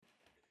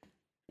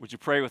Would you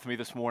pray with me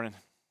this morning?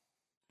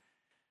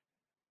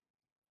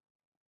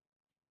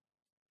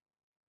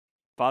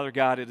 Father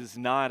God, it is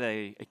not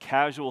a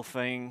casual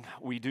thing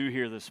we do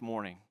here this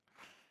morning.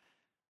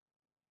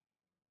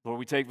 Lord,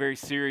 we take very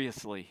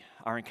seriously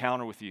our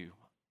encounter with you,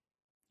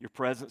 your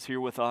presence here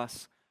with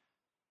us,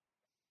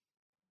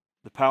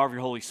 the power of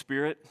your Holy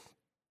Spirit,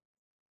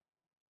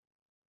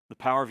 the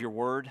power of your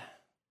word,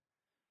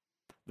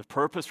 the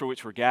purpose for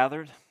which we're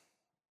gathered.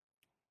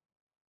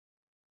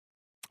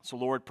 So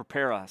Lord,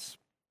 prepare us.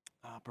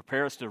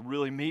 Prepare us to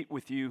really meet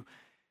with you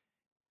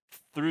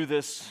through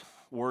this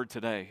word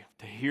today,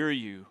 to hear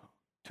you,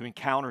 to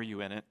encounter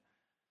you in it,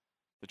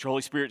 that your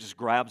Holy Spirit just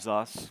grabs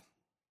us,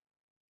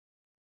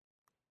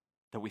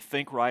 that we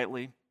think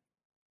rightly,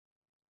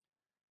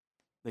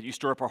 that you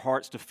stir up our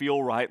hearts to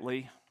feel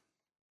rightly.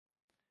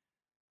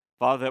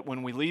 Father, that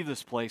when we leave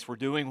this place, we're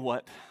doing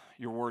what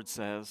your word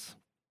says,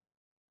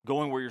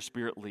 going where your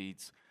Spirit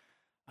leads.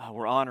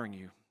 We're honoring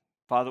you.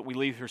 Father, that we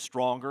leave here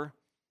stronger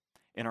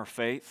in our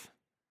faith,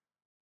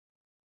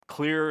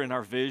 clearer in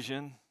our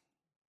vision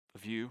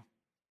of you,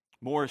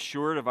 more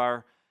assured of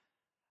our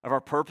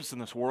purpose in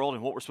this world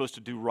and what we're supposed to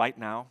do right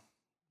now,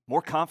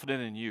 more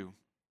confident in you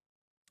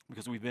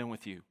because we've been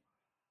with you.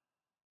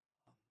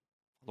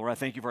 Lord, I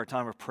thank you for our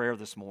time of prayer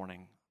this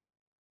morning.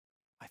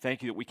 I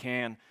thank you that we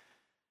can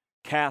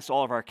cast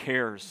all of our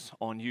cares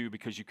on you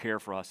because you care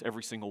for us,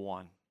 every single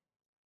one.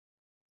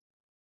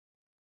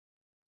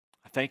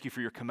 I thank you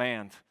for your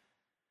command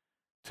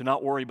to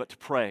not worry but to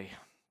pray,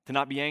 to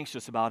not be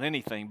anxious about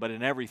anything but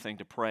in everything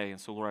to pray.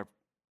 And so, Lord,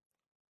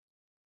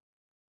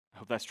 I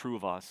hope that's true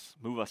of us.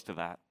 Move us to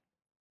that.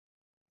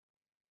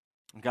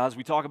 And God, as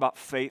we talk about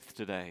faith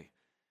today,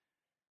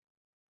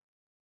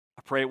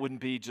 I pray it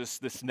wouldn't be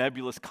just this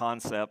nebulous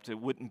concept. It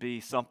wouldn't be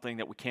something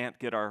that we can't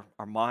get our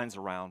minds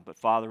around. But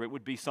Father, it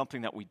would be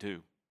something that we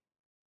do.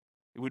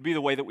 It would be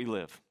the way that we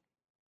live.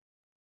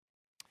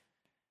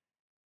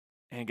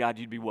 And God,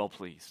 you'd be well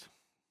pleased.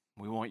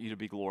 We want you to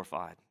be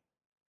glorified.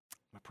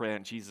 I pray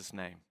in Jesus'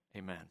 name.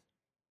 Amen.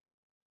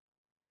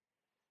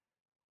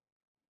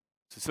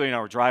 Cecilia and I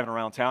were driving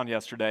around town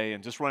yesterday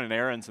and just running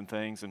errands and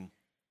things, and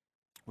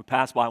we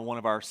passed by one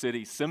of our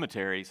city's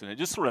cemeteries, and it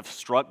just sort of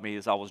struck me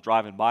as I was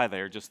driving by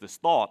there, just this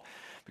thought,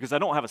 because I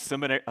don't have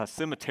a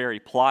cemetery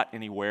plot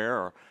anywhere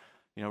or,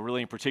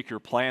 really in particular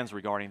plans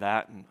regarding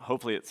that, and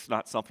hopefully it's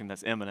not something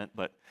that's imminent,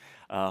 but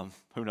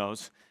who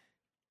knows.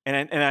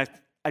 And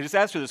I just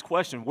asked her this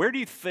question: where do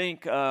you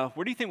think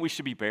we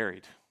should be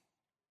buried?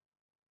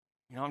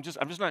 I'm just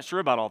not sure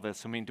about all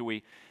this. I mean, do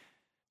we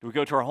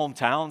go to our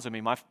hometowns? I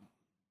mean,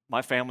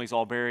 my family's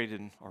all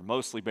buried or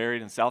mostly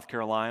buried in South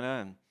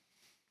Carolina,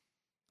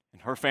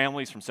 and her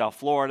family's from South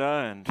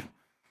Florida, and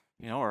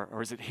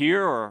or is it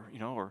here,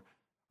 or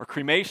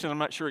cremation? I'm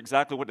not sure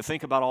exactly what to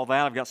think about all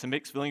that. I've got some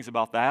mixed feelings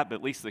about that, but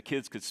at least the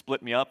kids could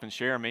split me up and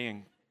share me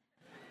and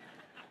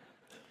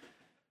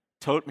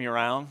tote me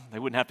around. They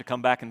wouldn't have to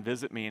come back and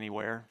visit me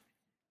anywhere.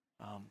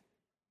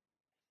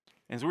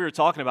 As we were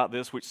talking about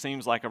this, which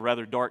seems like a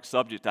rather dark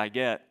subject, I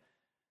get,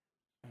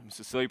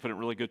 Cecilia put it in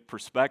really good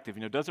perspective.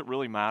 Does it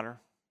really matter?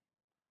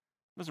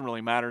 It doesn't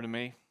really matter to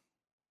me.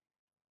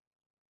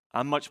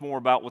 I'm much more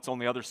about what's on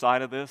the other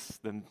side of this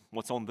than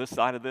what's on this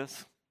side of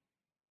this.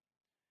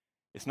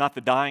 It's not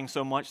the dying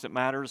so much that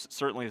matters. It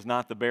certainly is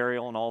not the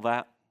burial and all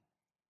that.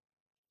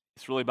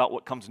 It's really about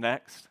what comes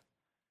next.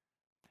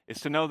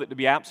 It's to know that to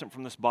be absent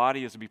from this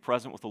body is to be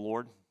present with the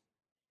Lord.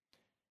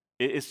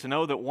 It is to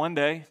know that one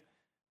day,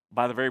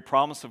 by the very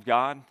promise of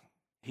God,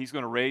 He's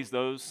going to raise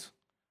those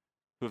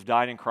who have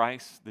died in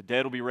Christ. The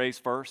dead will be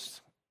raised first,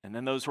 and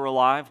then those who are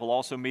alive will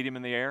also meet Him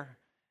in the air,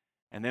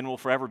 and then we'll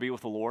forever be with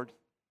the Lord.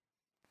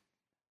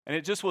 And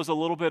it just was a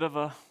little bit of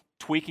a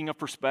tweaking of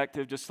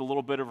perspective, just a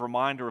little bit of a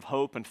reminder of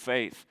hope and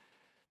faith,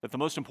 that the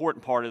most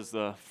important part is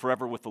the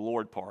forever with the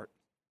Lord part.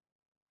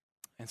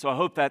 And so I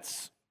hope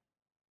that's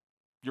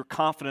your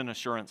confident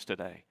assurance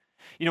today.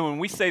 When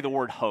we say the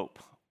word hope,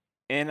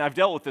 and I've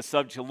dealt with this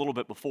subject a little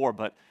bit before,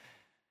 but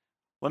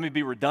let me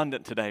be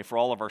redundant today for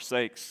all of our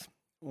sakes.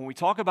 When we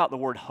talk about the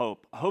word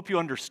hope, I hope you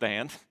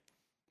understand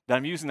that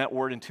I'm using that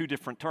word in two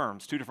different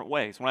terms, two different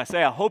ways. When I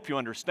say I hope you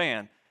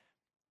understand,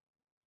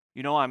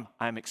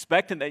 I'm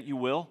expectant that you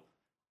will.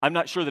 I'm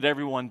not sure that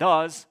everyone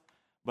does,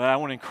 but I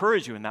want to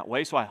encourage you in that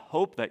way, so I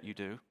hope that you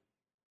do.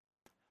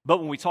 But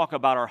when we talk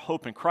about our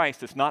hope in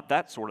Christ, it's not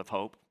that sort of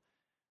hope.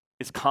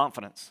 It's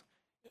confidence.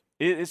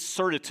 It's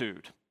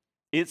certitude.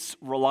 It's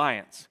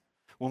reliance.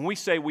 When we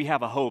say we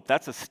have a hope,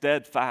 that's a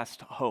steadfast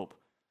hope.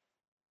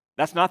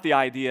 That's not the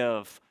idea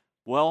of,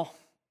 well,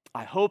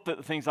 I hope that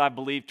the things I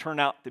believe turn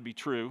out to be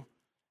true.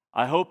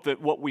 I hope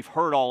that what we've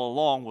heard all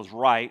along was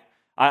right.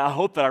 I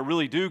hope that I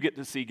really do get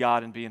to see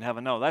God and be in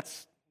heaven. No,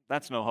 that's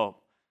no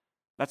hope.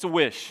 That's a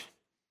wish.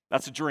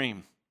 That's a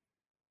dream.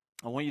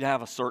 I want you to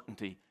have a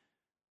certainty.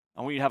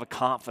 I want you to have a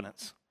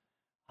confidence.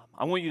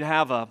 I want you to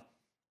have a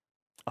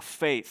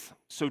faith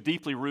so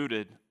deeply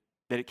rooted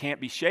that it can't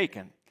be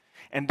shaken.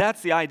 And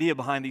that's the idea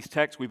behind these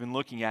texts we've been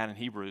looking at in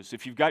Hebrews.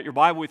 If you've got your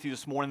Bible with you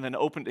this morning, then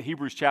open to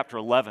Hebrews chapter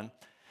 11.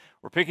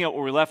 We're picking up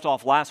where we left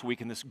off last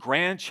week in this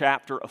grand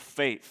chapter of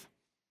faith.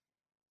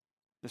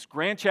 This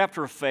grand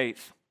chapter of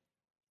faith.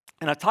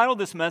 And I titled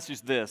this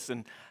message this,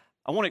 and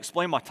I want to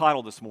explain my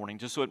title this morning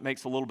just so it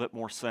makes a little bit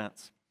more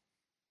sense.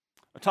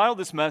 I titled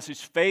this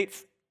message,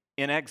 Faith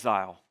in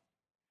Exile.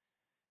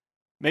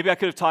 Maybe I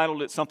could have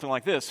titled it something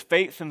like this,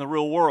 Faith in the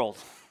Real World.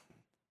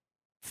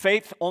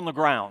 Faith on the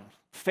ground.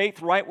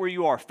 Faith right where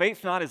you are.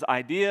 Faith not as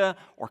idea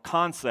or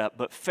concept,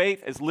 but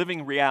faith as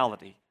living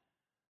reality.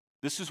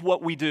 This is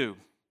what we do.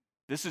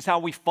 This is how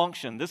we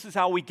function. This is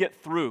how we get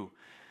through.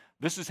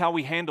 This is how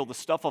we handle the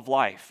stuff of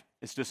life.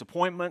 It's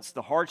disappointments,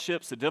 the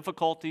hardships, the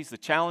difficulties, the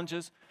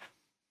challenges.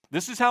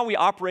 This is how we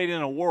operate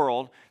in a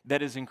world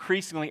that is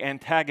increasingly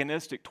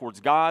antagonistic towards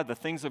God, the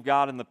things of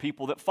God, and the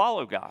people that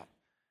follow God.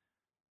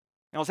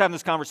 I was having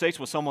this conversation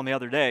with someone the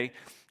other day,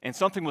 and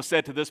something was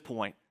said to this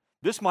point.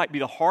 This might be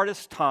the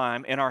hardest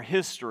time in our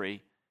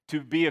history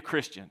to be a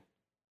Christian.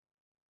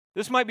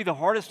 This might be the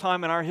hardest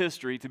time in our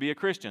history to be a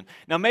Christian.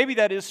 Now, maybe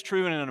that is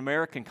true in an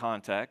American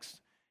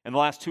context in the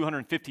last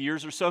 250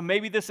 years or so.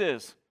 Maybe this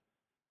is.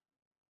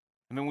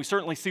 I mean, we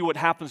certainly see what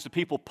happens to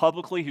people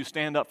publicly who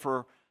stand up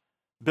for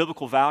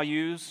biblical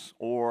values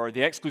or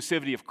the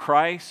exclusivity of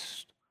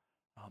Christ.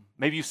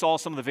 Maybe you saw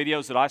some of the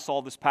videos that I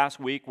saw this past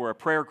week where a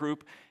prayer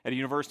group at a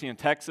university in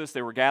Texas,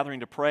 they were gathering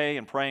to pray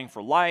and praying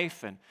for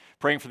life and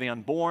praying for the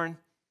unborn.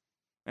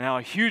 And now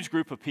a huge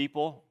group of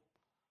people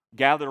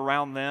gathered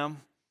around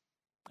them,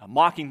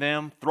 mocking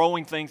them,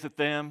 throwing things at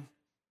them,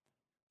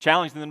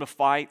 challenging them to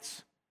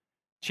fights,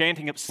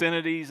 chanting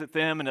obscenities at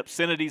them and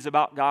obscenities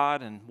about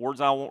God and words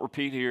I won't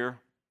repeat here.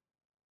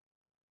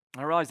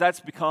 I realize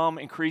that's become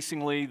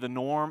increasingly the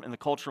norm in the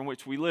culture in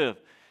which we live.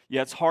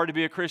 Yeah, it's hard to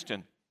be a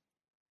Christian.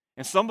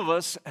 And some of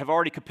us have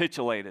already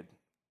capitulated.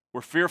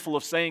 We're fearful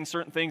of saying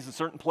certain things in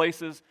certain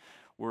places.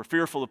 We're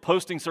fearful of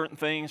posting certain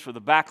things for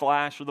the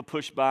backlash or the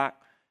pushback.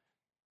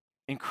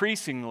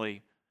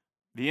 Increasingly,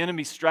 the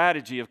enemy's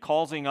strategy of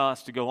causing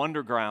us to go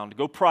underground, to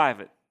go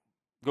private,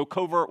 go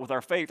covert with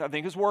our faith, I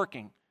think is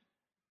working.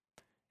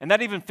 And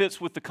that even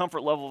fits with the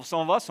comfort level of some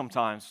of us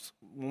sometimes.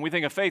 When we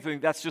think of faith, I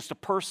think that's just a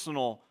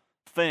personal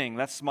thing.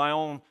 That's my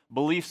own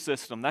belief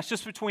system. That's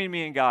just between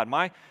me and God.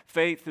 My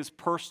faith is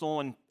personal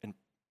and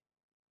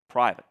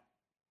private.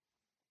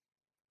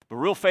 But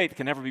real faith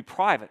can never be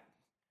private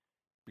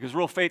because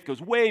real faith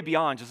goes way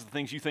beyond just the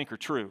things you think are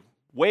true,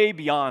 way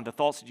beyond the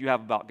thoughts that you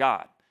have about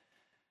God.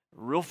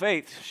 Real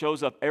faith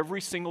shows up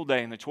every single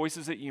day in the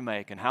choices that you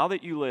make and how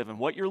that you live and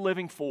what you're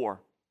living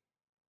for,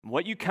 and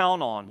what you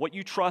count on, what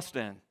you trust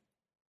in,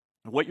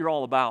 and what you're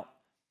all about.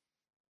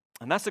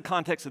 And that's the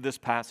context of this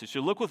passage. So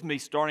look with me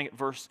starting at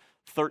verse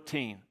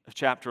 13 of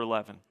chapter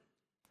 11.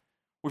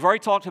 We've already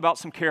talked about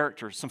some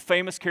characters, some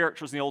famous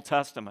characters in the Old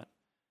Testament.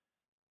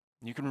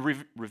 You can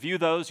review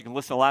those. You can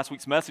listen to last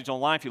week's message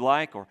online if you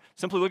like, or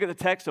simply look at the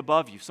text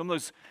above you. Some of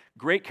those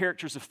great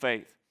characters of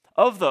faith.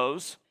 Of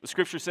those, the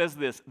scripture says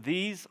this,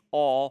 these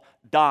all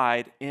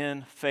died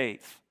in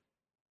faith.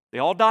 They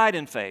all died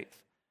in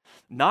faith,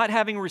 not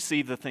having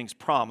received the things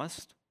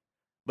promised,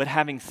 but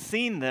having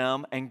seen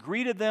them and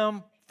greeted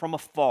them from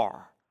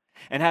afar,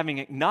 and having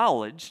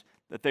acknowledged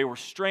that they were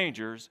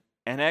strangers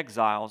and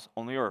exiles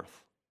on the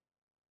earth.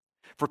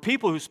 For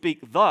people who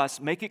speak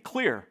thus make it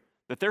clear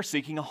that they're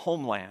seeking a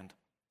homeland.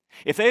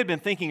 If they had been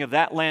thinking of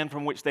that land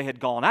from which they had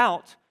gone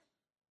out,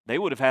 they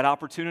would have had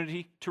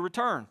opportunity to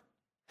return.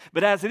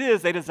 But as it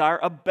is, they desire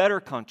a better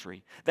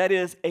country, that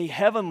is, a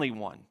heavenly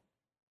one.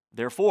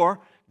 Therefore,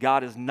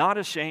 God is not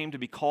ashamed to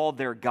be called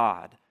their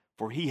God,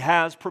 for he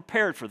has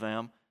prepared for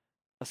them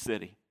a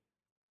city.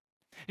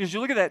 As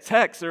you look at that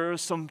text, there are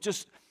some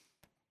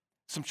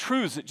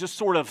truths that just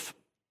sort of,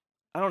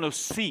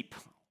 seep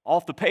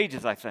off the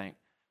pages, I think.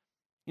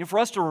 For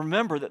us to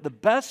remember that the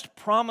best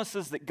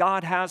promises that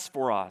God has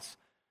for us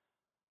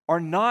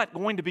are not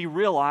going to be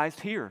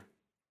realized here.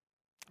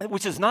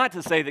 Which is not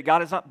to say that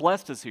God has not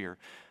blessed us here.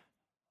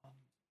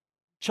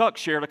 Chuck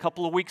shared a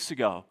couple of weeks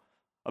ago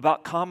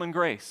about common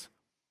grace.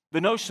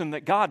 The notion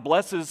that God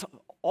blesses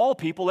all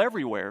people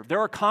everywhere.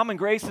 There are common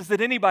graces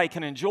that anybody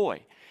can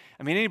enjoy.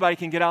 I mean, anybody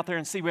can get out there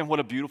and see, man, what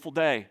a beautiful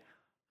day.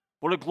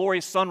 What a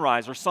glorious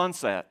sunrise or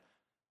sunset.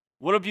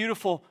 What a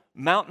beautiful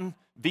mountain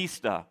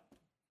vista.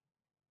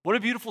 What a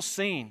beautiful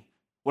scene.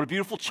 What a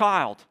beautiful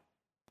child.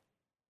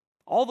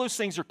 All those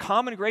things are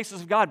common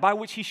graces of God by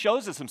which he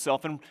shows us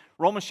himself. And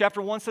Romans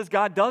chapter 1 says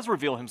God does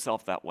reveal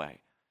himself that way.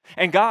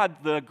 And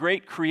God, the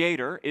great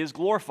creator, is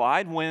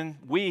glorified when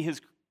we,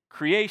 his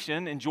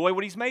creation, enjoy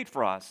what he's made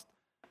for us.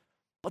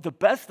 But the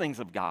best things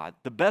of God,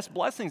 the best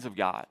blessings of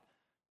God,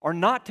 are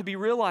not to be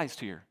realized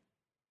here.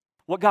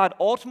 What God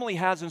ultimately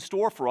has in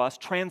store for us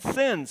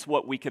transcends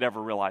what we could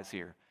ever realize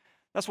here.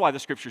 That's why the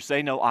scriptures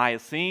say, no eye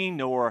has seen,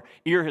 nor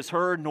ear has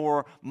heard,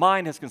 nor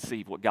mind has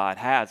conceived what God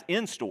has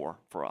in store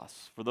for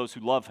us, for those who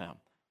love him.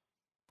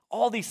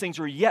 All these things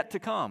are yet to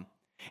come.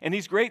 And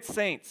these great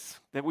saints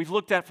that we've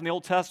looked at from the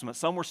Old Testament,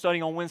 some we're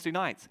studying on Wednesday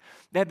nights,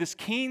 they had this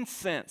keen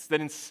sense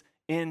that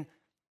in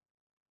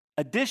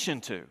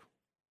addition to,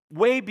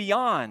 way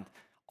beyond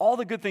all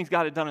the good things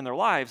God had done in their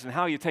lives and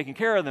how He had taken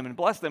care of them and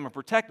blessed them and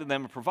protected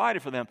them and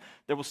provided for them,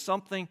 there was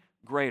something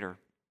greater.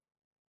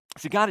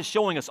 See, God is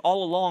showing us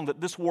all along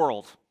that this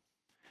world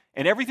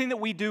and everything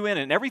that we do in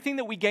it and everything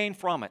that we gain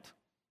from it,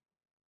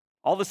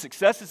 all the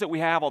successes that we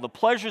have, all the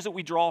pleasures that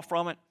we draw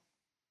from it,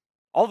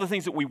 all the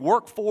things that we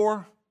work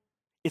for,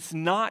 it's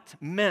not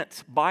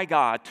meant by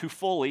God to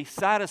fully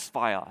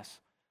satisfy us.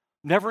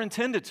 Never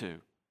intended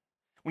to.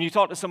 When you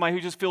talk to somebody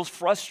who just feels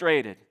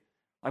frustrated,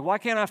 like, why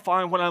can't I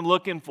find what I'm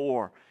looking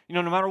for?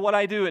 No matter what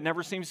I do, it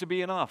never seems to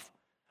be enough.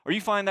 Or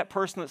you find that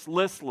person that's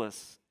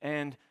listless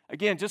and,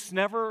 again, just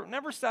never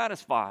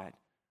satisfied,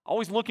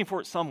 always looking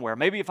for it somewhere.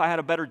 Maybe if I had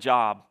a better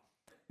job,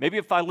 maybe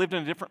if I lived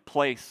in a different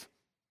place,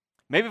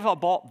 maybe if I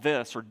bought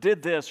this or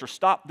did this or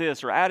stopped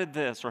this or added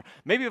this, or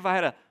maybe if I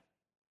had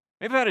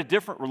a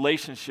different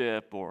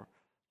relationship or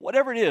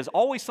whatever it is,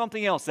 always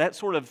something else, that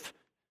sort of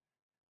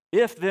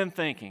if-then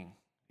thinking.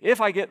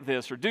 If I get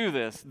this or do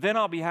this, then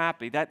I'll be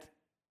happy. That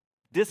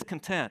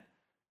discontent.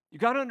 You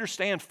got to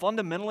understand,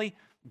 fundamentally,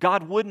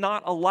 God would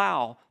not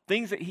allow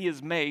things that He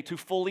has made to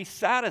fully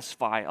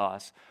satisfy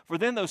us, for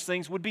then those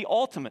things would be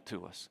ultimate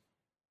to us.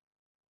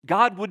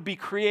 God would be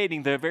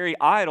creating the very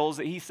idols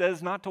that He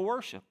says not to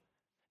worship.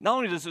 Not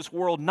only does this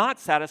world not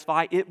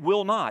satisfy, it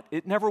will not.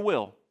 It never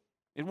will.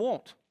 It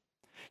won't.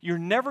 You're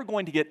never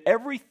going to get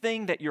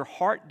everything that your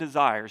heart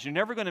desires. You're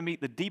never going to meet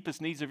the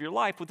deepest needs of your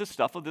life with the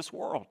stuff of this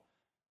world,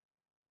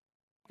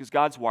 because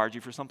God's wired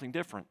you for something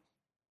different.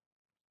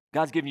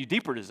 God's given you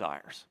deeper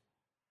desires.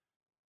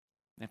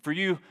 And for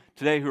you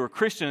today who are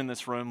Christian in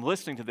this room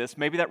listening to this,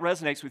 maybe that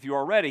resonates with you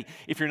already.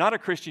 If you're not a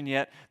Christian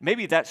yet,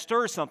 maybe that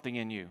stirs something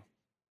in you.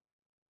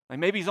 Like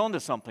maybe He's onto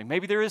something.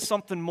 Maybe there is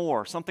something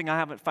more, something I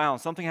haven't found,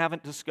 something I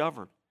haven't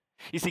discovered.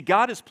 You see,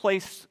 God has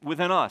placed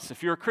within us,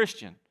 if you're a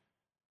Christian,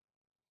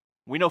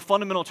 we know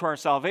fundamental to our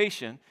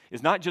salvation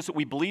is not just that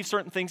we believe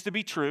certain things to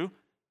be true,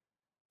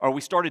 or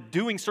we started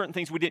doing certain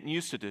things we didn't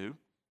used to do,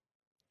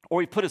 or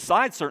we put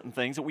aside certain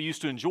things that we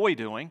used to enjoy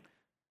doing,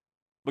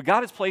 but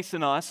God has placed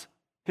in us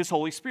His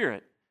Holy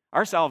Spirit.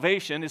 Our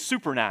salvation is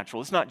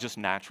supernatural. It's not just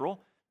natural.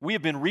 We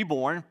have been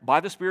reborn by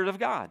the Spirit of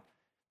God.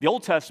 The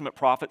Old Testament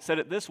prophet said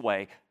it this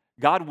way: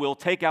 God will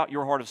take out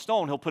your heart of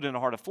stone, He'll put in a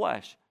heart of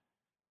flesh.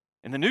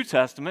 In the New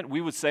Testament,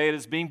 we would say it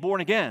is being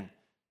born again.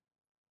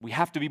 We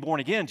have to be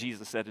born again,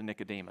 Jesus said to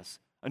Nicodemus.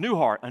 A new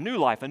heart, a new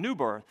life, a new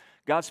birth.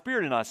 God's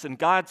Spirit in us, and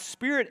God's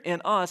Spirit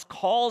in us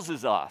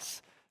causes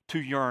us to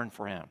yearn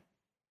for Him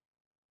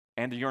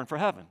and to yearn for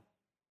heaven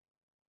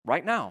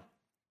right now.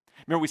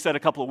 Remember we said a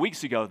couple of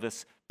weeks ago,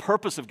 this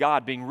purpose of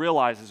God being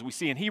realized, as we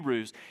see in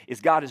Hebrews, is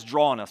God is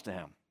drawing us to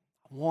Him.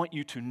 I want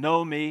you to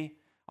know me.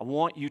 I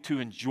want you to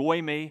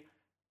enjoy me.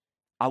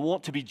 I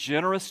want to be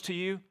generous to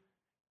you.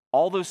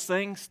 All those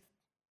things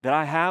that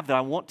I have that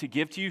I want to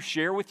give to you,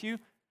 share with you,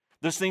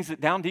 those things that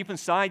down deep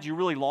inside you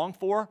really long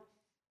for.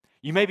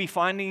 You may be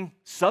finding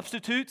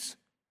substitutes,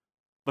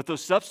 but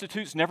those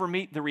substitutes never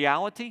meet the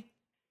reality.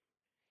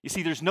 You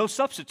see, there's no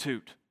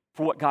substitute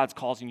for what God's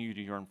causing you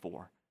to yearn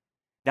for.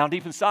 Down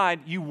deep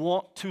inside, you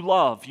want to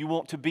love. You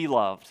want to be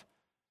loved.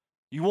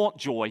 You want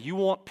joy. You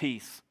want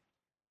peace.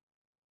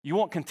 You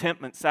want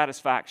contentment,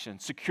 satisfaction,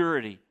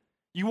 security.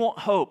 You want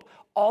hope.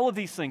 All of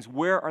these things,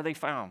 where are they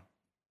found?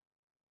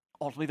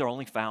 Ultimately, they're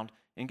only found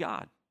in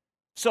God.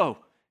 So,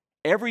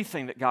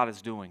 everything that God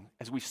is doing,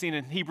 as we've seen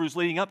in Hebrews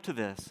leading up to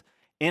this,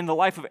 in the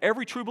life of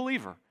every true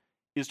believer,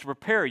 is to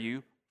prepare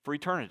you for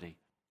eternity.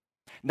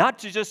 Not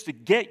just to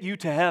get you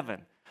to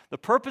heaven. The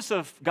purpose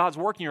of God's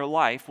work in your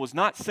life was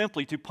not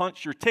simply to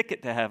punch your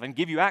ticket to heaven,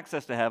 give you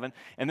access to heaven,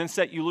 and then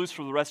set you loose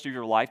for the rest of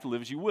your life to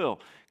live as you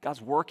will.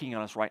 God's working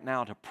on us right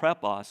now to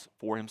prep us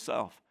for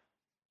Himself,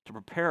 to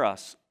prepare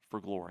us for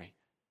glory,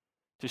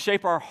 to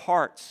shape our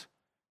hearts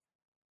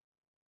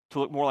to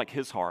look more like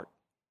His heart,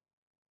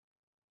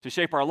 to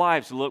shape our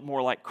lives to look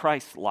more like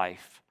Christ's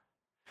life,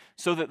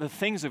 so that the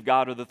things of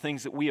God are the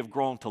things that we have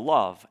grown to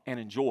love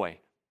and enjoy,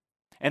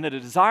 and that a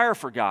desire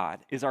for God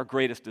is our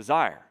greatest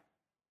desire,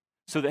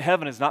 so that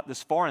heaven is not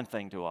this foreign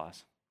thing to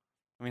us.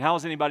 I mean, how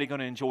is anybody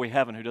going to enjoy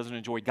heaven who doesn't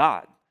enjoy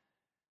God?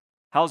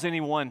 How is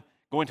anyone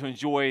going to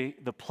enjoy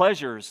the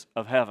pleasures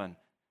of heaven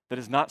that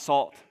has not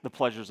sought the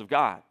pleasures of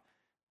God?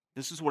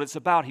 This is what it's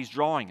about. He's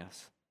drawing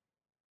us.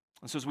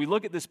 And so as we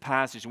look at this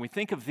passage and we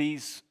think of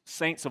these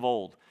saints of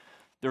old,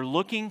 they're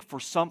looking for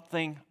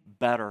something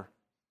better.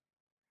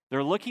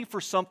 They're looking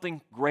for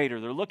something greater.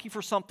 They're looking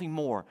for something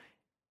more.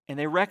 And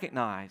they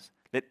recognize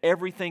that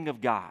everything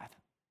of God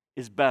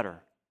is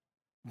better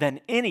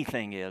than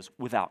anything is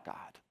without God.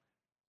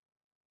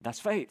 That's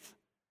faith.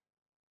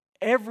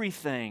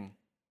 Everything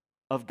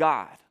of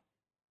God,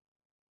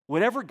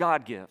 whatever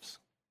God gives,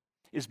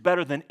 is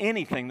better than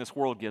anything this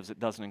world gives that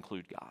doesn't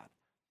include God.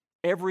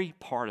 Every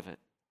part of it.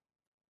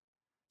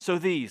 So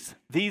these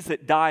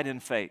that died in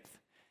faith,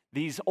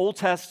 these Old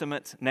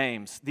Testament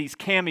names, these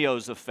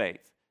cameos of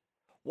faith,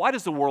 why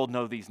does the world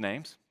know these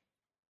names?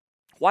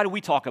 Why do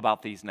we talk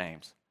about these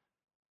names?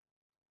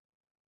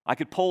 I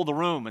could poll the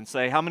room and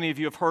say, how many of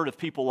you have heard of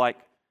people like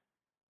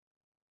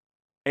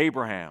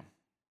Abraham,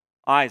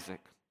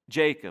 Isaac,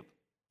 Jacob,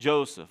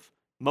 Joseph,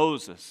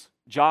 Moses,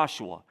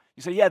 Joshua.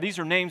 You say, yeah, these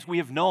are names we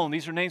have known.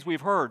 These are names we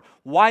have heard.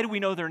 Why do we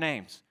know their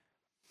names?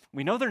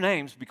 We know their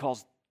names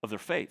because of their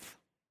faith.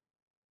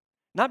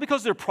 Not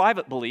because of their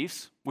private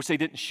beliefs, which they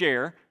didn't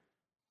share.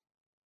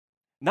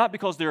 Not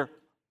because their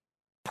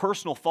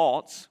personal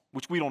thoughts,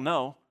 which we don't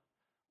know,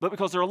 but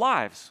because their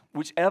lives,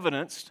 which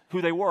evidenced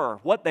who they were,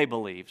 what they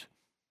believed.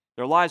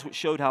 Their lives which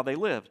showed how they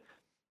lived.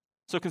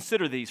 So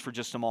consider these for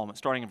just a moment,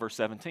 starting in verse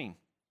 17.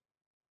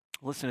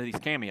 Listen to these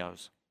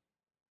cameos.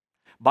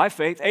 By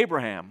faith,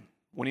 Abraham,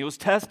 when he was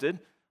tested,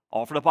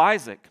 offered up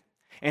Isaac.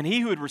 And he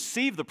who had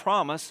received the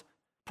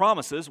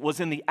promises was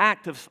in the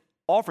act of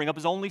offering up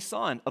his only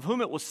son, of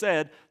whom it was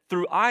said,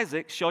 through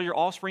Isaac shall your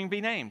offspring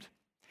be named.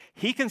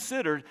 He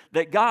considered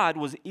that God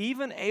was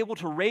even able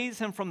to raise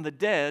him from the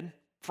dead,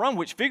 from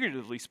which,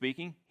 figuratively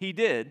speaking, he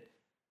did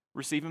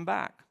receive him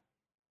back.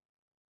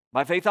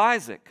 By faith,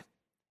 Isaac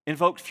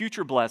invoked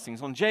future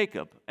blessings on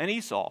Jacob and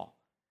Esau.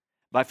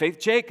 By faith,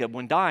 Jacob,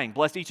 when dying,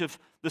 blessed each of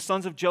the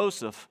sons of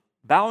Joseph,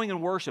 bowing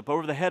in worship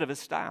over the head of his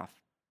staff.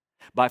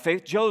 By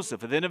faith,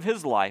 Joseph, at the end of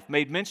his life,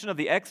 made mention of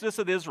the exodus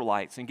of the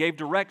Israelites and gave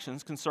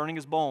directions concerning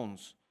his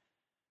bones.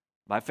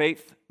 By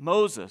faith,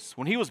 Moses,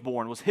 when he was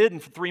born, was hidden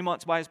for 3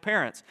 months by his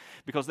parents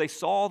because they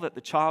saw that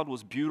the child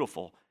was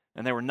beautiful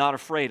and they were not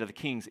afraid of the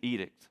king's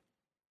edict.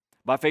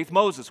 By faith,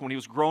 Moses, when he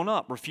was grown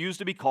up, refused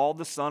to be called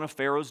the son of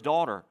Pharaoh's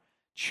daughter,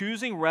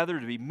 choosing rather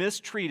to be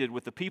mistreated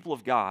with the people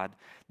of God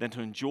than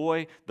to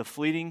enjoy the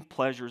fleeting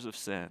pleasures of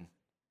sin.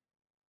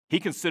 He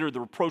considered the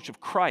reproach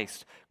of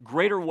Christ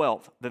greater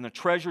wealth than the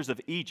treasures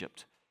of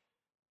Egypt,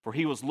 for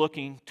he was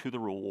looking to the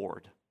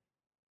reward.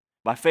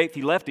 By faith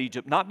he left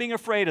Egypt, not being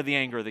afraid of the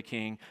anger of the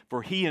king,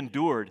 for he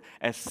endured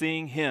as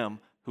seeing him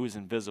who is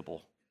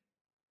invisible.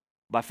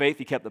 By faith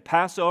he kept the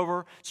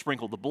Passover,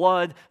 sprinkled the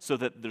blood, so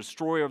that the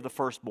destroyer of the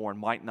firstborn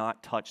might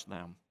not touch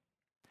them.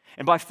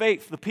 And by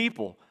faith the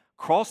people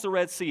crossed the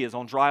Red Sea as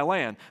on dry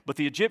land, but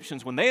the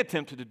Egyptians, when they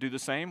attempted to do the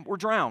same, were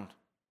drowned.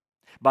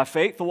 By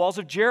faith the walls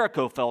of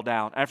Jericho fell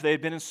down after they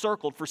had been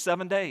encircled for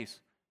 7 days.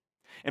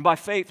 And by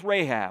faith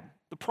Rahab,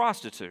 the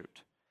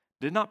prostitute,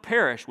 did not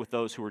perish with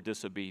those who were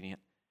disobedient,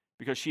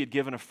 because she had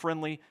given a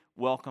friendly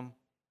welcome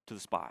to the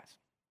spies.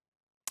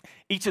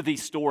 Each of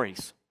these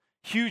stories,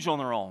 huge on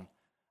their own,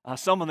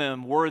 some of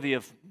them worthy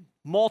of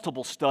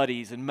multiple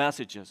studies and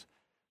messages.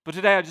 But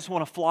today I just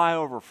want to fly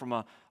over from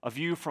a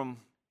view from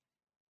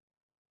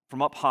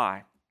up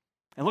high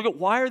and look at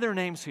why are their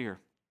names here.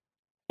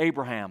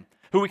 Abraham,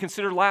 who we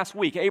considered last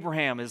week.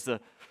 Abraham is the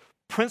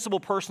principal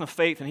person of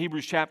faith in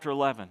Hebrews chapter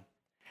 11.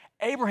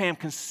 Abraham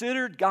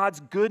considered God's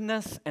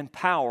goodness and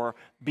power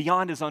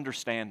beyond his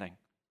understanding.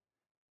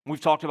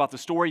 We've talked about the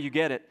story, you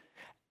get it.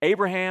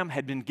 Abraham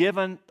had been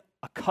given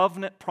a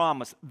covenant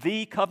promise,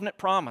 the covenant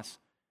promise.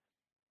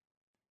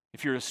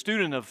 If you're a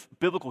student of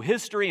biblical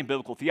history and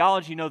biblical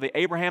theology, you know the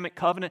Abrahamic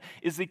covenant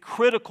is the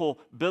critical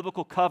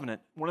biblical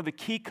covenant, one of the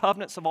key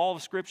covenants of all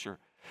of Scripture,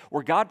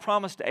 where God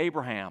promised to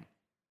Abraham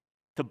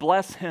to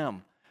bless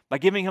him by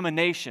giving him a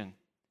nation,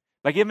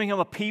 by giving him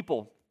a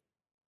people,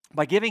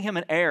 by giving him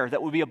an heir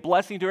that would be a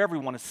blessing to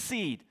everyone, a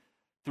seed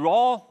through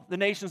all the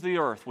nations of the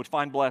earth would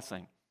find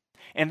blessing.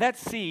 And that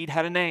seed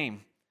had a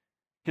name,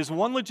 his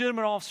one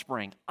legitimate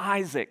offspring,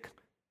 Isaac.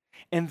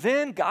 And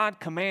then God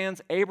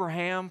commands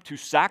Abraham to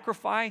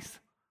sacrifice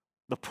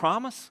the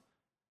promise.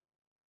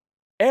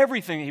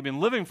 Everything he'd been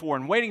living for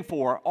and waiting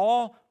for,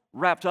 all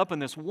wrapped up in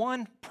this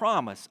one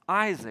promise,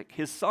 Isaac,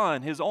 his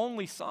son, his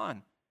only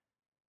son.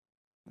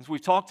 As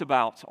we've talked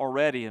about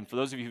already, and for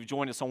those of you who've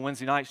joined us on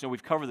Wednesday nights, you know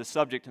we've covered the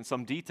subject in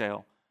some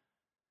detail.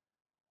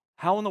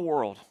 How in the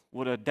world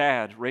would a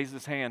dad raise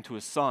his hand to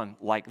his son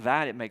like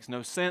that? It makes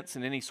no sense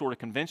in any sort of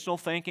conventional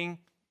thinking.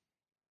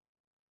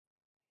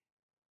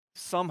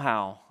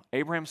 Somehow,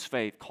 Abraham's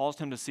faith caused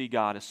him to see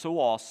God as so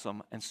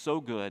awesome and so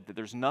good that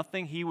there's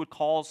nothing he would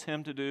cause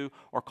him to do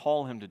or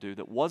call him to do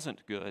that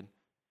wasn't good.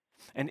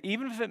 And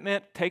even if it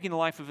meant taking the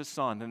life of his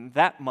son, then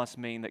that must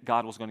mean that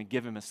God was going to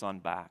give him his son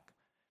back.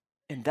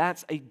 And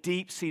that's a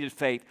deep-seated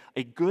faith,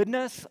 a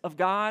goodness of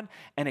God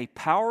and a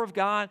power of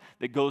God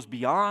that goes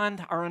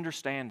beyond our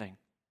understanding.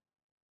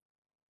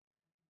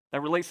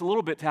 That relates a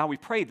little bit to how we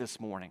prayed this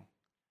morning.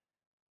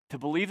 To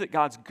believe that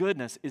God's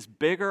goodness is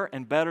bigger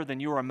and better than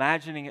you are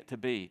imagining it to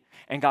be,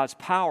 and God's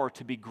power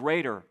to be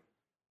greater,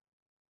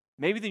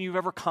 maybe than you've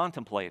ever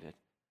contemplated.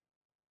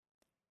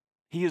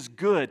 He is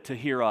good to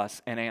hear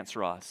us and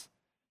answer us.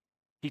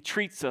 He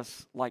treats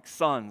us like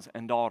sons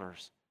and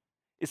daughters.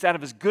 It's out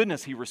of His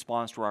goodness He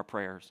responds to our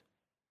prayers.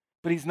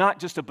 But He's not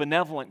just a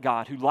benevolent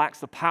God who lacks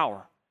the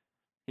power.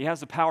 He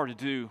has the power to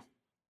do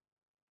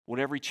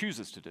whatever He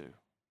chooses to do.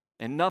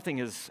 And nothing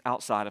is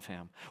outside of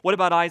Him. What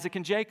about Isaac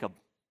and Jacob?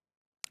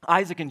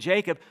 Isaac and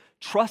Jacob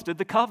trusted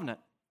the covenant.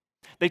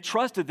 They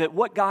trusted that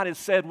what God has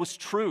said was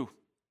true.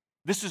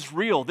 This is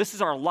real. This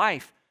is our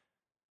life.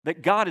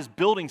 That God is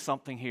building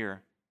something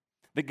here.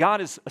 That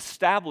God is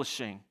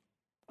establishing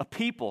a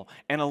people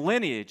and a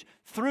lineage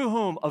through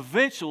whom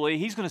eventually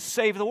He's going to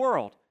save the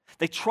world.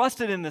 They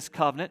trusted in this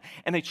covenant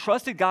and they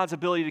trusted God's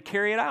ability to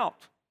carry it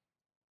out.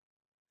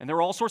 And there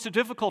were all sorts of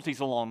difficulties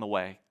along the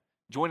way.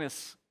 Join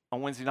us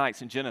on Wednesday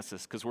nights in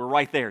Genesis because we're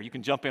right there. You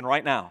can jump in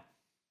right now.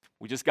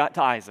 We just got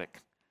to Isaac,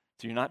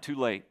 so you're not too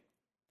late.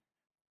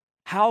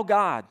 How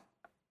God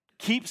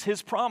keeps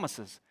his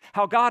promises,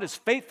 how God is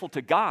faithful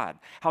to God,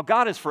 how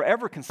God is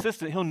forever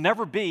consistent. He'll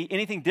never be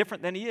anything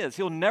different than he is.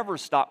 He'll never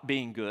stop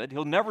being good.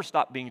 He'll never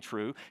stop being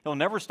true. He'll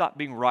never stop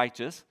being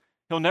righteous.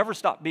 He'll never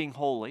stop being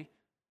holy.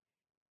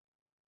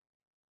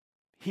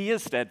 He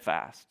is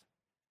steadfast.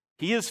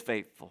 He is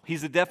faithful.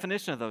 He's the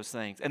definition of those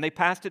things, and they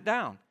passed it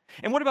down.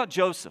 And what about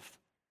Joseph?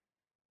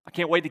 I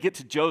can't wait to get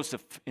to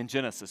Joseph in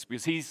Genesis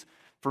because he's,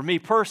 for me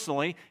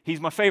personally, he's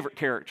my favorite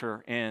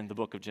character in the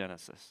book of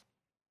Genesis.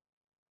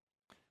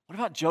 What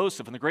about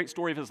Joseph and the great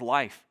story of his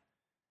life?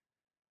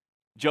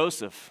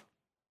 Joseph,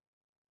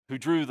 who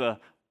drew the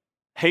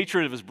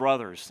hatred of his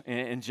brothers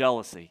and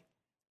jealousy.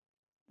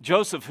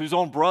 Joseph, whose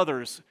own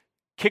brothers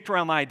kicked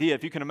around the idea,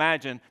 if you can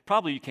imagine,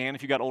 probably you can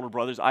if you got older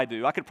brothers, I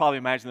do. I could probably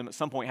imagine them at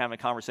some point having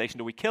a conversation.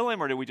 Do we kill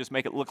him or do we just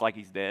make it look like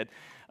he's dead?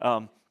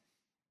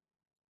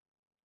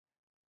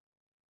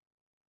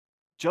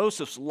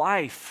 Joseph's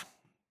life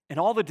and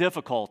all the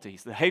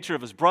difficulties, the hatred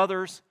of his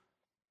brothers,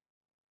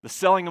 the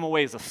selling him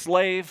away as a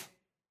slave,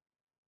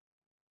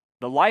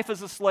 the life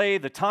as a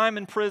slave, the time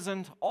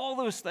imprisoned, all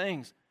those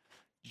things.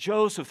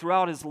 Joseph,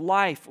 throughout his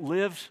life,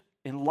 lived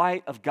in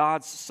light of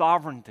God's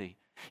sovereignty.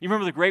 You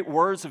remember the great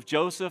words of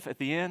Joseph at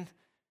the end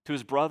to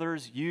his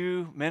brothers?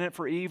 You meant it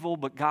for evil,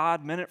 but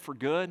God meant it for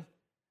good.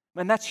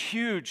 Man, that's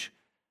huge.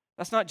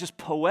 That's not just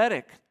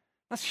poetic.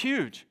 That's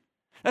huge.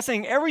 That's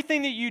saying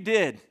everything that you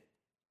did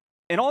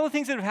and all the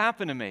things that have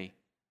happened to me,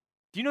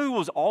 do you know who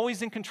was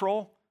always in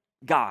control?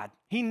 God.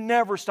 He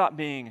never stopped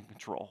being in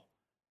control.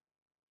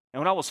 And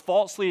when I was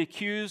falsely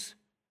accused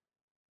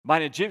by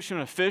an Egyptian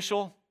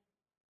official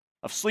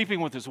of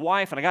sleeping with his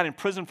wife, and I got in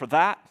prison for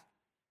that,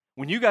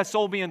 when you guys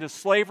sold me into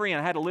slavery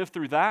and I had to live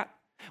through that,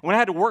 when I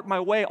had to work my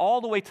way all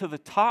the way to the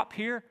top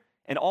here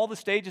and all the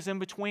stages in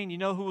between, you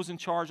know who was in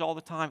charge all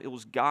the time? It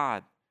was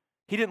God.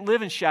 He didn't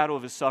live in shadow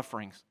of his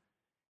sufferings.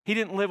 He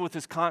didn't live with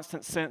this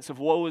constant sense of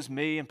woe is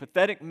me and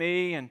pathetic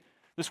me and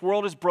this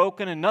world is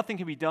broken and nothing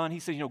can be done. He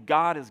said,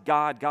 God is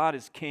God, God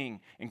is king,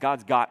 and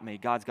God's got me,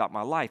 God's got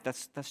my life.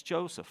 That's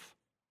Joseph.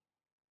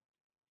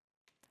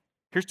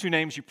 Here's two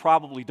names you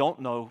probably don't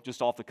know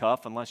just off the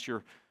cuff unless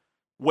you're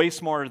way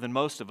smarter than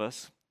most of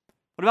us.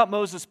 What about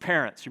Moses'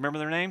 parents? You remember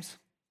their names?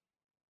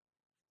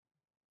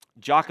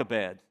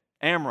 Jochebed,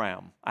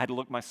 Amram. I had to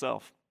look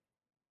myself.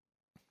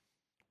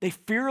 They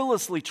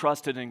fearlessly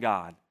trusted in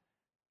God,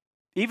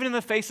 even in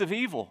the face of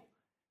evil.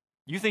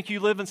 You think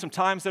you live in some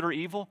times that are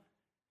evil?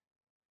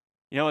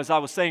 As I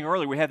was saying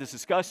earlier, we had this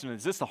discussion.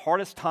 Is this the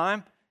hardest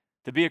time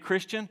to be a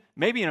Christian?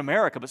 Maybe in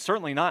America, but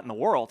certainly not in the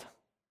world.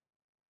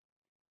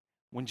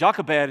 When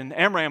Jochebed and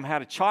Amram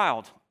had a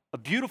child, a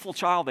beautiful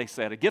child, they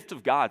said, a gift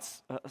of God,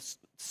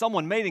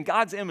 someone made in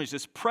God's image,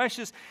 this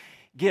precious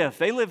gift.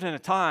 They lived in a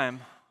time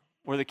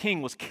where the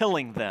king was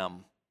killing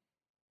them,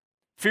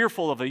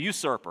 fearful of a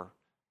usurper.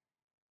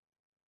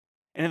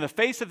 And in the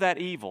face of that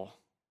evil,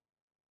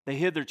 they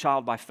hid their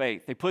child by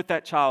faith. They put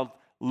that child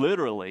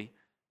literally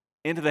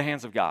into the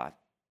hands of God.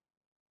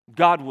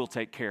 God will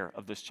take care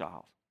of this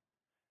child.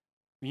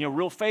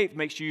 Real faith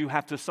makes you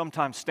have to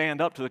sometimes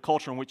stand up to the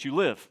culture in which you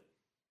live.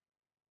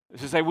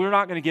 To say, we're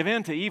not going to give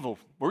in to evil.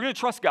 We're going to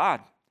trust God.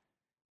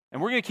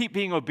 And we're going to keep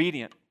being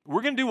obedient.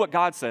 We're going to do what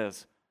God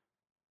says.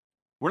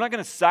 We're not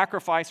going to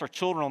sacrifice our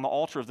children on the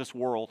altar of this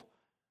world.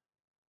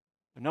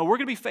 No, we're going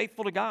to be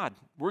faithful to God.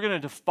 We're going to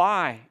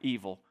defy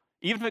evil,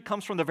 even if it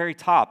comes from the very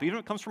top, even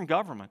if it comes from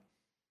government.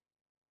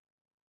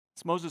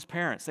 It's Moses'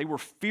 parents. They were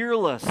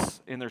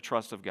fearless in their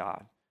trust of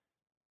God.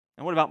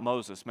 And what about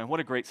Moses? Man, what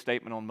a great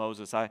statement on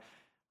Moses. I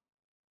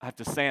have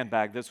to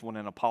sandbag this one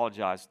and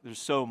apologize.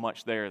 There's so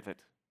much there that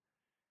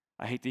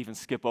I hate to even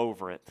skip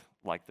over it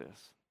like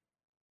this.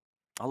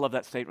 I love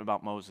that statement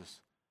about Moses.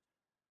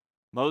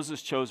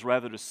 Moses chose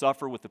rather to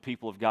suffer with the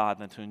people of God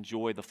than to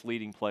enjoy the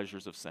fleeting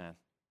pleasures of sin.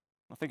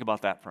 Now think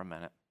about that for a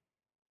minute.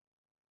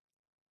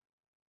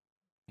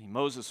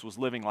 Moses was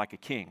living like a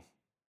king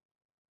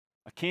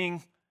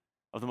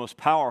of the most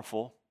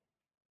powerful,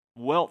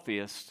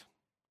 wealthiest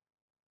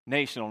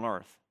nation on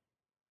earth.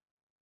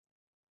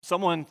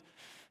 Someone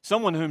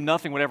whom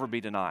nothing would ever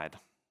be denied,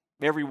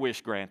 every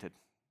wish granted,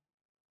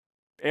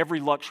 every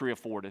luxury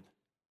afforded.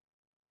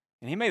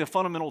 And he made a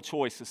fundamental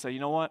choice to say, you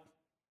know what?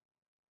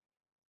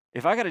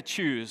 If I got to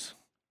choose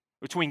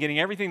between getting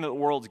everything that the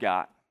world's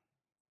got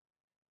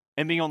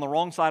and being on the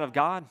wrong side of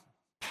God,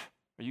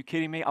 are you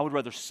kidding me? I would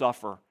rather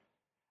suffer.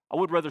 I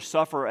would rather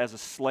suffer as a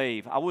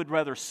slave. I would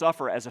rather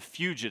suffer as a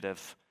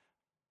fugitive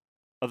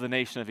of the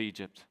nation of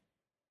Egypt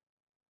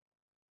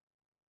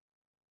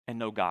and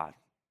know God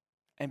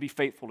and be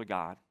faithful to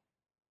God.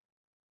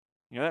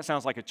 That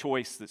sounds like a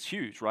choice that's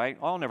huge, right?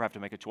 I'll never have to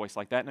make a choice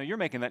like that. No, you're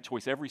making that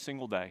choice every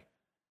single day.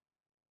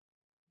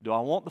 Do I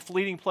want the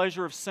fleeting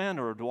pleasure of sin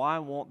or do I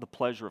want the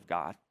pleasure of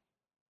God?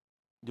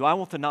 Do I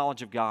want the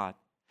knowledge of God?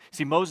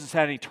 See, Moses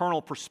had an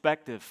eternal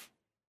perspective.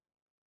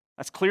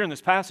 That's clear in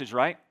this passage,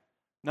 right?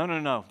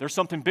 No. There's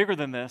something bigger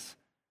than this.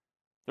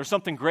 There's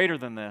something greater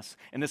than this.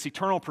 And this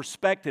eternal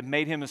perspective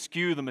made him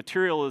eschew the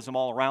materialism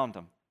all around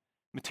him.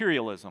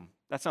 Materialism,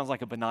 that sounds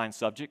like a benign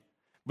subject,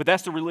 but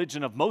that's the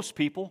religion of most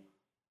people.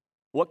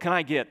 What can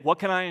I get? What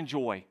can I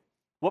enjoy?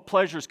 What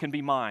pleasures can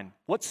be mine?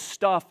 What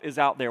stuff is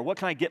out there? What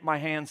can I get my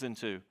hands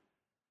into?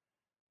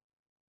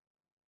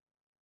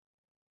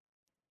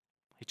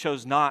 He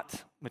chose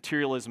not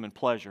materialism and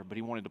pleasure, but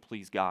he wanted to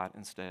please God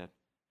instead.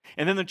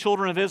 And then the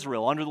children of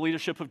Israel, under the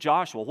leadership of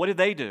Joshua, what did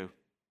they do?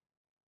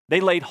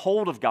 They laid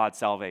hold of God's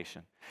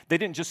salvation. They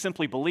didn't just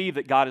simply believe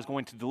that God is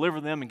going to deliver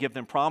them and give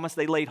them promise.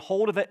 They laid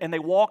hold of it and they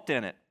walked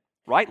in it,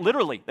 right?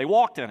 Literally, they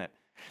walked in it.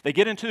 They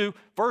get into,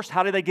 first,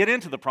 how do they get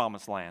into the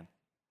promised land?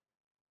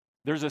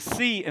 There's a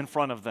sea in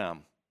front of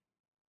them.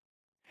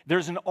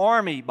 There's an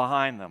army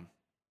behind them.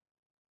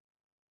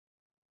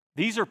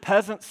 These are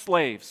peasant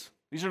slaves.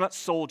 These are not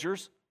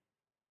soldiers.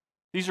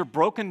 These are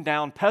broken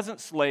down peasant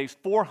slaves,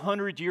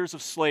 400 years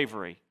of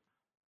slavery.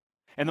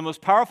 And the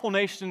most powerful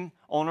nation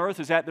on earth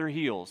is at their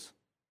heels.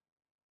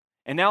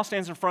 And now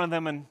stands in front of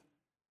them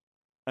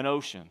an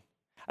ocean.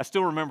 I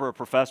still remember a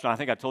professor, and I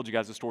think I told you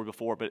guys this story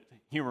before, but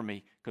humor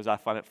me because I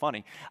find it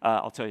funny.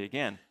 I'll tell you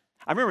again.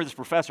 I remember this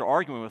professor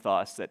arguing with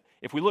us that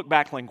if we look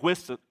back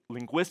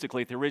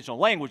linguistically at the original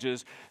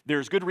languages,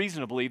 there's good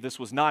reason to believe this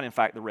was not, in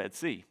fact, the Red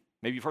Sea.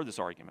 Maybe you've heard this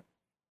argument.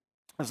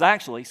 It was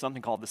actually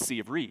something called the Sea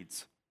of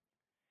Reeds.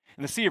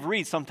 And the Sea of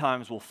Reeds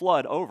sometimes will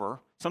flood over.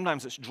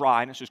 Sometimes it's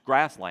dry and it's just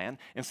grassland.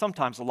 And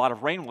sometimes a lot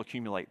of rain will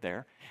accumulate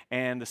there.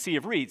 And the Sea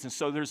of Reeds. And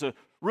so there's a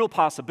real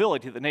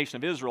possibility that the nation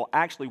of Israel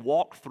actually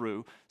walked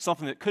through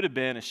something that could have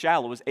been as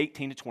shallow as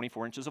 18 to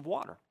 24 inches of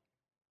water.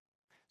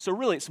 So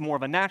really it's more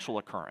of a natural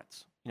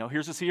occurrence. You know,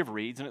 here's the Sea of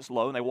Reeds and it's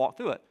low and they walk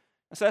through it.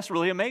 And so that's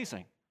really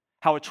amazing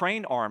how a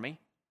trained army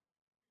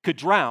could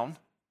drown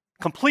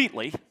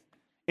completely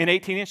in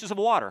 18 inches of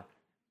water.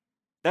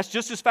 That's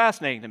just as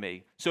fascinating to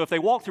me. So if they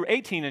walked through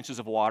 18 inches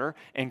of water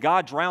and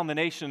God drowned the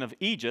nation of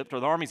Egypt or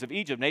the armies of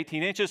Egypt in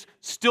 18 inches,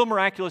 still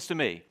miraculous to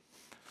me.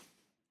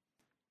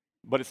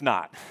 But it's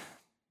not.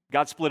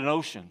 God split an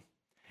ocean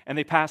and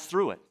they passed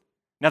through it.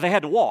 Now they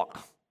had to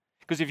walk.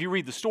 Because if you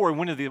read the story,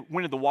 when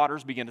did the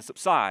waters begin to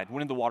subside? When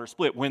did the water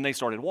split? When they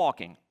started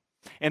walking.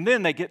 And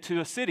then they get to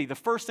a city. The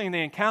first thing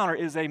they encounter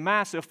is a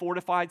massive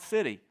fortified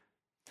city.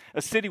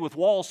 A city with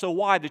walls so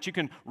wide that you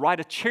can ride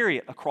a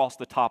chariot across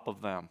the top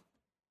of them.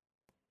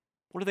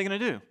 What are they going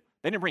to do?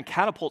 They didn't bring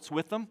catapults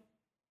with them.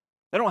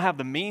 They don't have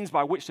the means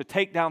by which to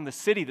take down the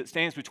city that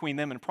stands between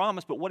them and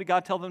promise. But what did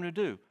God tell them to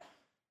do?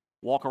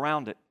 Walk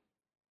around it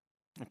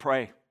and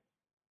pray.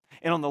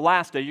 And on the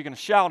last day, you're going to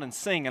shout and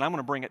sing, and I'm going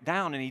to bring it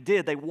down. And he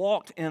did. They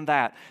walked in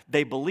that.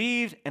 They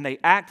believed, and they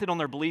acted on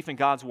their belief in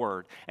God's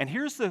word. And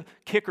here's the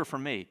kicker for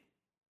me.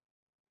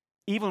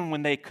 Even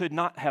when they could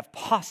not have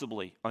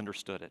possibly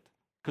understood it,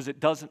 because it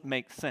doesn't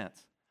make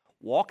sense.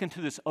 Walk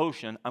into this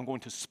ocean, I'm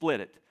going to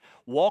split it.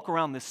 Walk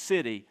around this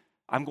city,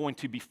 I'm going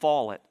to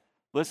befall it.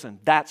 Listen,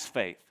 that's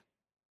faith.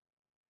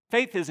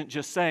 Faith isn't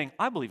just saying,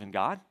 I believe in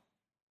God.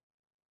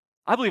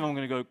 I believe I'm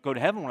going to go to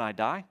heaven when I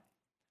die.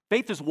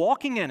 Faith is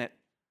walking in it.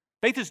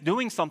 Faith is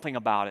doing something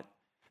about it.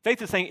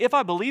 Faith is saying, if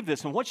I believe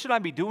this, then what should I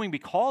be doing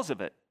because of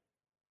it?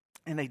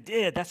 And they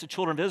did. That's the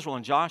children of Israel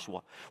and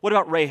Joshua. What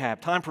about Rahab?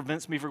 Time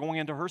prevents me from going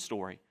into her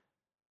story.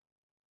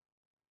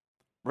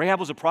 Rahab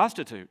was a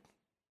prostitute.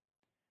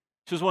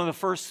 She was one of the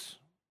first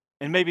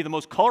and maybe the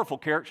most colorful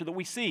character that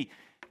we see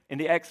in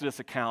the Exodus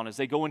account as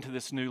they go into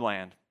this new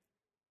land.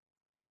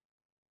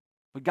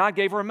 But God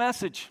gave her a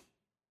message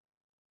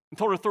and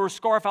told her to throw her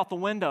scarf out the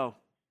window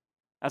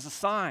as a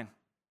sign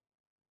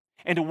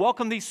and to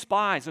welcome these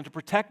spies and to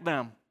protect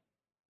them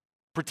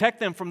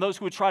from those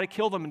who would try to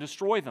kill them and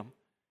destroy them.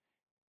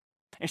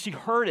 And she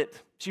heard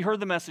it. She heard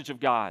the message of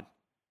God.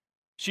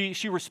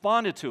 She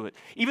responded to it.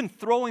 Even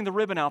throwing the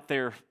ribbon out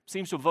there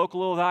seems to evoke a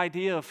little the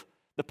idea of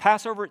the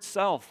Passover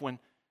itself, when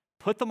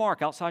put the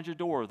mark outside your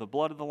door, the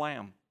blood of the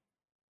Lamb.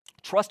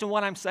 Trust in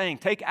what I'm saying.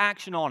 Take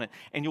action on it,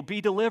 and you'll be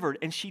delivered.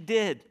 And she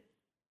did.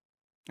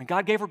 And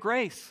God gave her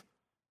grace.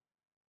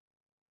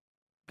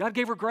 God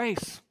gave her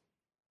grace.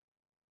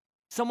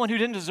 Someone who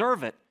didn't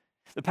deserve it.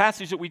 The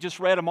passage that we just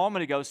read a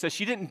moment ago says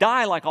she didn't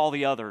die like all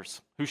the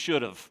others who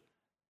should have.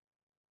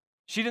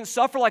 She didn't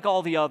suffer like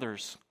all the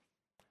others.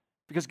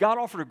 Because God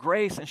offered her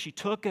grace, and she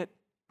took it.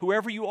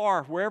 Whoever you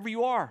are, wherever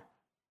you are.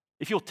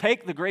 If you'll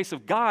take the grace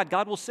of God,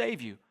 God will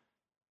save you.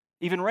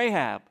 Even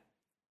Rahab.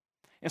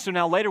 And so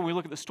now later when we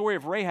look at the story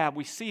of Rahab,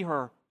 we see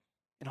her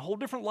in a whole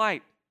different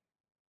light.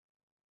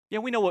 Yeah,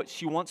 we know what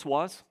she once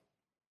was,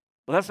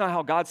 but that's not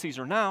how God sees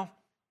her now.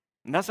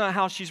 And that's not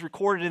how she's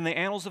recorded in the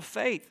annals of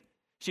faith.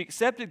 She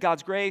accepted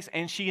God's grace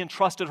and she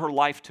entrusted her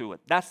life to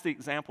it. That's the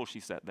example she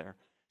set there.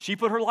 She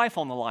put her life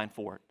on the line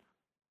for it.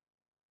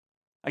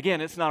 Again,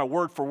 it's not a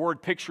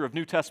word-for-word picture of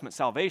New Testament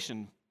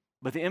salvation,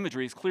 but the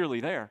imagery is clearly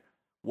there.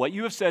 What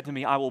you have said to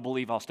me, I will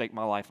believe. I'll stake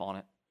my life on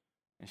it.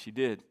 And she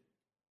did.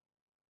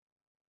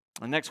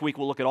 And next week,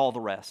 we'll look at all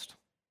the rest.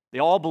 They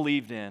all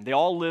believed in. They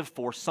all lived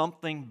for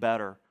something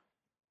better.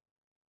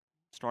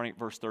 Starting at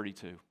verse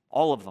 32.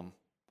 All of them.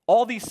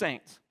 All these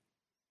saints.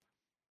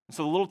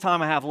 So the little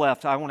time I have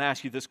left, I want to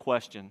ask you this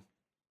question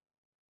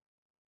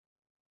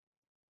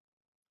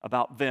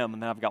about them,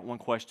 and then I've got one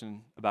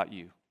question about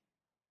you.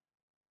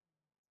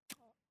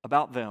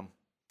 About them.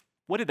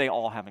 What did they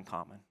all have in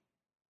common?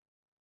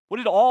 What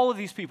did all of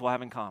these people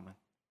have in common?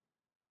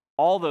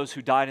 All those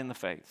who died in the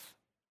faith,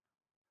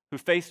 who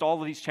faced all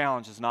of these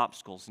challenges and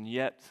obstacles, and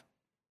yet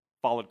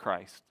followed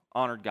Christ,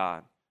 honored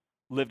God,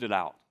 lived it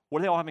out. What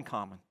do they all have in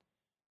common?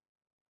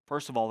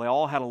 First of all, they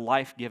all had a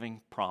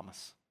life-giving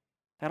promise.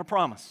 They had a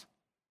promise.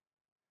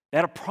 They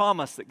had a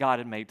promise that God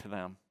had made to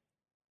them.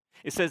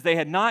 It says they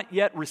had not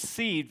yet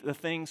received the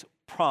things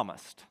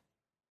promised.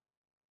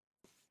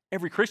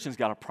 Every Christian's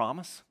got a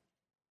promise.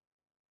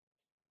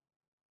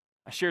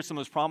 I shared some of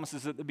those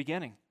promises at the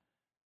beginning.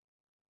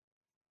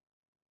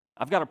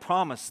 I've got a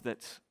promise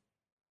that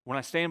when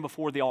I stand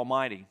before the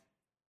Almighty,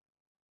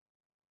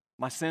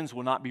 my sins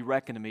will not be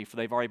reckoned to me, for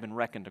they've already been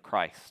reckoned to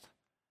Christ.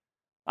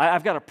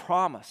 I've got a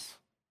promise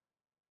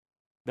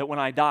that when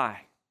I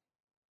die,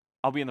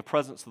 I'll be in the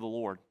presence of the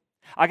Lord.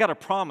 I got a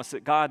promise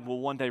that God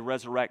will one day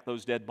resurrect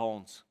those dead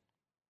bones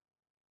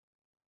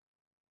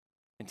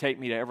and take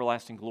me to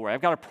everlasting glory.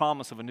 I've got a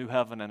promise of a new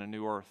heaven and a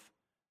new earth.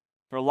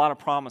 There are a lot of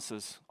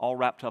promises all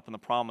wrapped up in the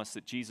promise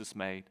that Jesus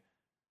made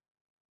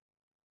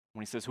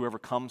when he says, whoever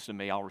comes to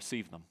me, I'll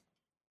receive them.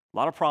 A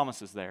lot of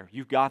promises there.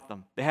 You've got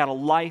them. They had a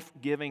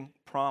life-giving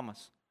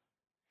promise.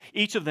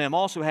 Each of them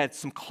also had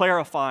some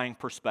clarifying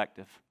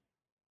perspective.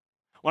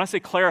 When I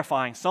say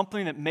clarifying,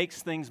 something that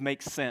makes things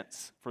make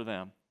sense for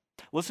them.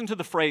 Listen to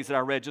the phrase that I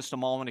read just a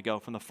moment ago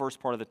from the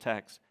first part of the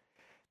text.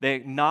 They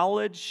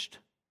acknowledged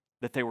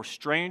that they were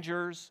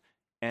strangers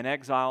and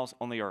exiles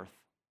on the earth.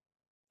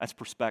 That's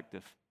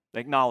perspective.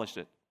 They acknowledged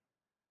it.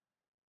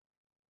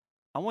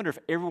 I wonder if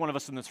every one of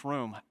us in this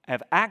room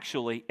have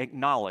actually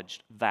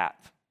acknowledged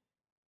that.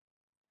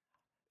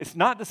 It's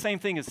not the same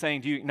thing as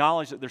saying, do you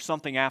acknowledge that there's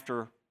something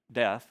after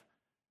death,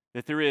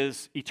 that there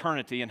is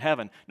eternity in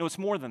heaven? No, it's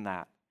more than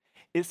that.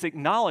 It's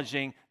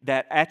acknowledging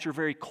that at your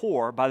very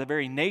core, by the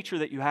very nature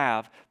that you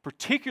have,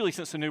 particularly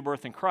since the new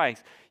birth in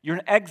Christ, you're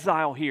an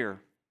exile here.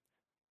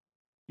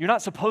 You're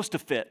not supposed to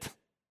fit.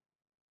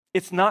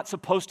 It's not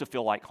supposed to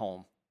feel like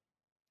home.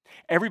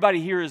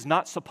 Everybody here is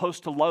not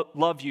supposed to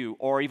love you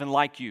or even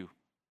like you.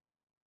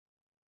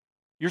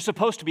 You're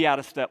supposed to be out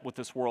of step with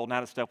this world and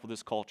out of step with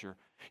this culture.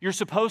 You're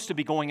supposed to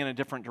be going in a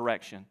different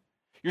direction.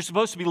 You're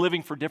supposed to be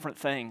living for different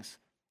things,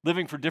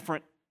 living for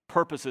different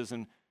purposes,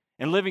 and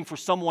living for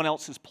someone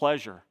else's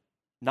pleasure,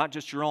 not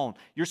just your own.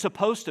 You're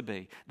supposed to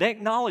be. They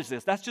acknowledge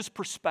this. That's just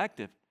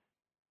perspective.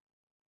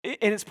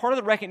 And it's part of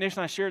the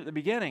recognition I shared at the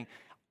beginning.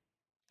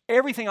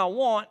 Everything I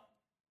want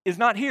is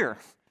not here.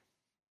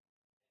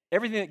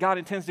 Everything that God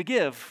intends to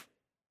give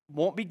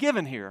won't be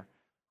given here.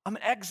 I'm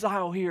an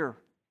exile here.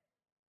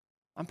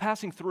 I'm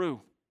passing through.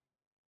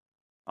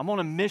 I'm on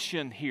a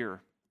mission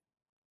here.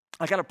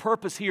 I got a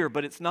purpose here,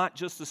 but it's not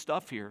just the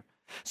stuff here.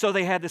 So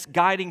they had this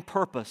guiding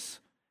purpose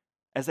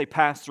as they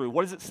passed through.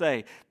 What does it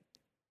say?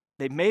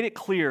 They made it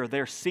clear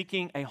they're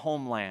seeking a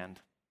homeland.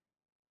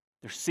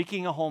 They're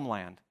seeking a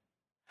homeland.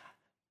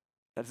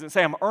 That doesn't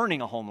say I'm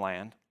earning a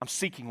homeland. I'm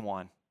seeking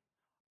one.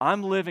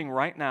 I'm living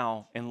right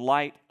now in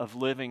light of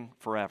living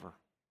forever.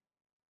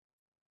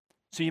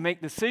 So you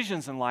make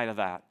decisions in light of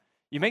that.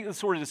 You make the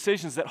sort of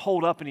decisions that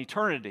hold up in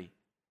eternity.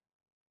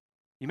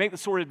 You make the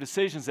sort of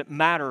decisions that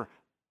matter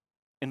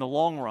in the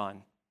long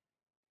run.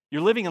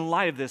 You're living in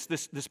light of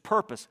this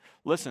purpose.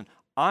 Listen,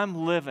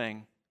 I'm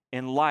living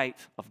in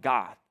light of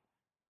God.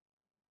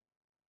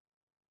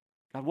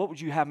 God, what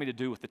would you have me to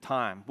do with the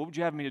time? What would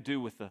you have me to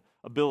do with the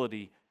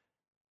ability,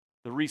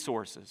 the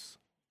resources,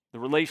 the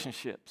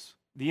relationships,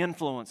 the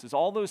influences,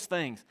 all those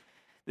things?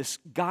 This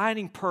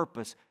guiding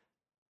purpose,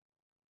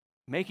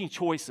 making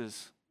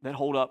choices that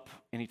hold up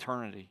in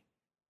eternity.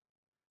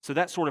 So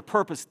that sort of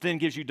purpose then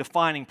gives you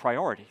defining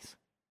priorities.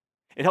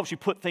 It helps you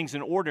put things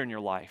in order in your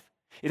life.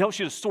 It helps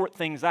you to sort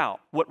things out,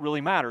 what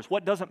really matters,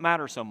 what doesn't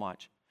matter so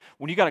much.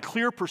 When you got a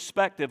clear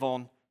perspective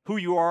on who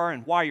you are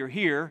and why you're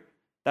here,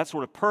 that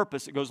sort of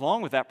purpose that goes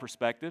along with that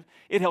perspective,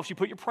 it helps you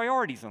put your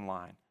priorities in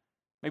line.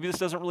 Maybe this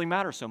doesn't really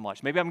matter so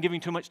much. Maybe I'm giving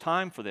too much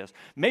time for this.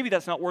 Maybe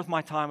that's not worth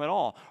my time at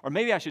all. Or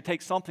maybe I should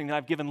take something that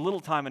I've given little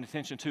time and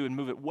attention to and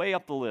move it way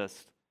up the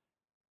list.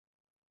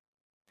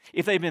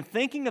 If they'd been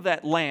thinking of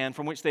that land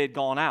from which they had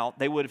gone out,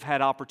 they would have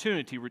had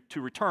opportunity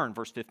to return,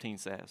 verse 15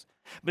 says.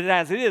 But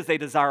as it is, they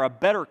desire a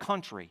better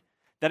country,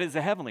 that is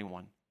the heavenly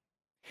one.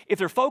 If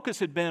their focus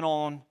had been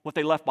on what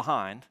they left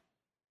behind,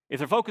 if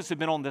their focus had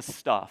been on this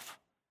stuff,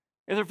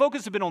 if their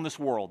focus had been on this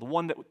world, the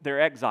one that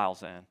they're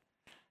exiles in,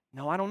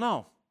 no, I don't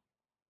know.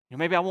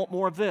 Maybe I want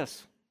more of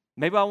this.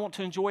 Maybe I want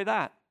to enjoy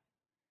that.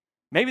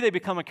 Maybe they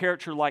become a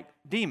character like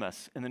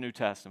Demas in the New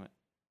Testament.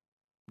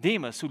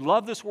 Demas, who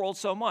loved this world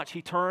so much,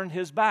 he turned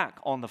his back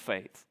on the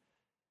faith.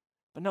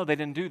 But no, they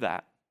didn't do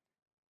that.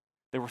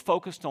 They were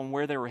focused on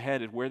where they were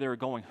headed, where they were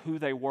going, who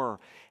they were,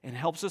 and it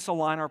helps us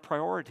align our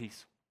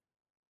priorities.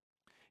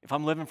 If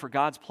I'm living for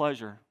God's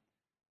pleasure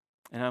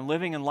and I'm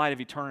living in light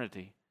of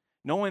eternity,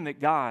 knowing that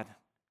God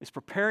is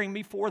preparing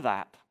me for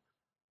that,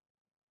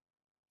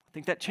 I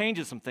think that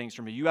changes some things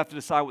for me. You have to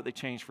decide what they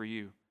change for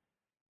you.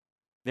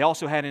 They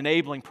also had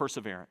enabling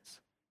perseverance.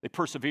 They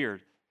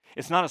persevered.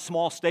 It's not a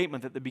small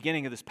statement that the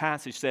beginning of this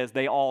passage says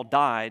they all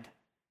died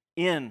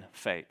in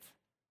faith.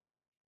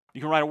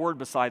 You can write a word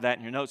beside that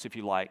in your notes if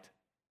you like,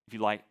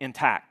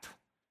 intact.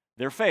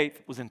 Their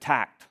faith was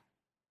intact.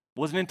 It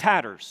wasn't in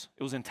tatters,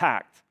 it was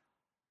intact.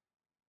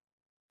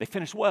 They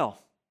finished well.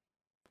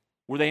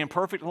 Were they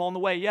imperfect along the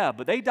way? Yeah,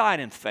 but they died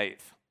in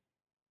faith.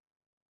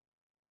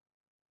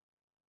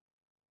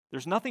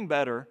 There's nothing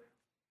better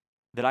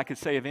that I could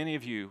say of any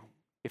of you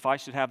if I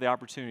should have the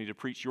opportunity to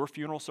preach your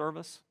funeral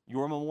service,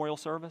 your memorial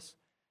service,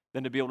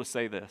 than to be able to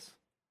say this.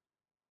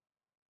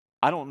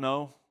 I don't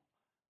know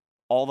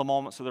all the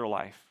moments of their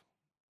life,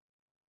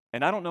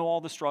 and I don't know all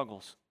the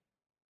struggles.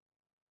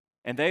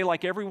 And they,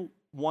 like every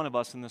one of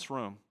us in this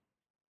room,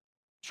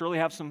 surely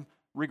have some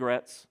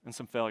regrets and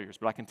some failures,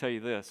 but I can tell you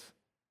this,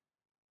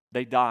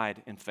 they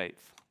died in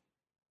faith.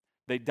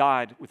 They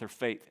died with their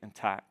faith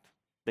intact.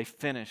 They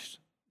finished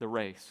the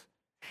race.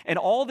 And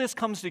all this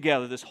comes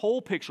together, this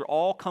whole picture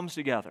all comes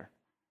together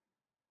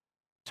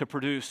to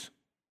produce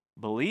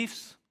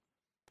beliefs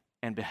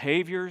and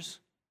behaviors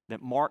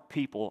that mark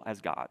people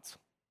as gods.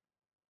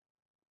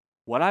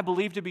 What I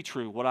believe to be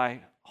true, what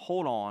I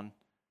hold on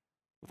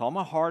with all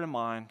my heart and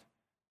mind,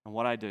 and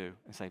what I do,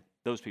 and say,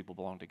 those people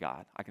belong to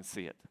God. I can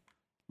see it.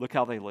 Look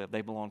how they live.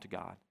 They belong to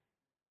God.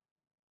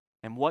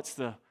 And what's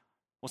the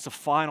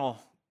final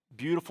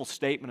beautiful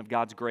statement of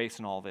God's grace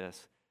in all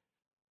this?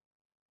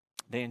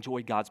 They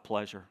enjoyed God's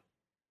pleasure.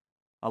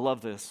 I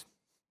love this.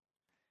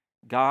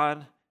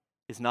 God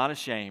is not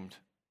ashamed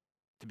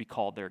to be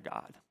called their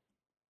God.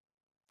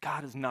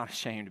 God is not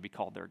ashamed to be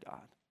called their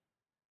God.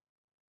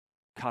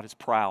 God is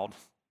proud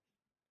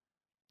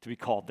to be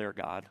called their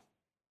God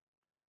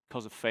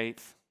because of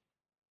faith,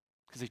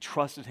 because they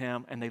trusted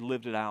Him and they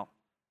lived it out.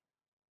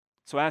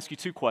 So I ask you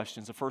two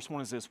questions. The first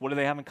one is this: what do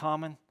they have in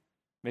common?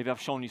 Maybe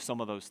I've shown you some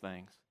of those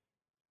things.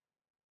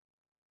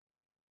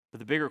 But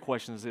the bigger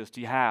question is this: do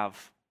you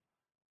have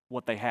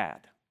what they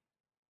had?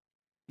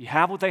 You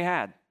have what they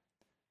had.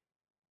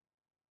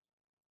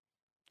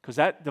 Because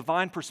that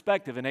divine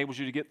perspective enables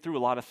you to get through a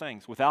lot of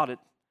things. Without it,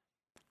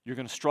 you're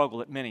going to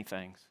struggle at many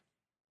things.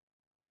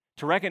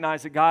 To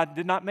recognize that God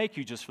did not make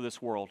you just for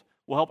this world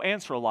will help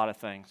answer a lot of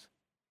things.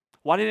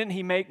 Why didn't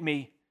He make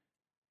me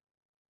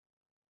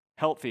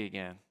healthy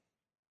again?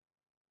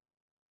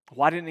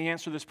 Why didn't He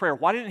answer this prayer?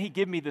 Why didn't He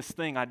give me this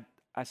thing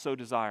I so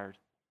desired?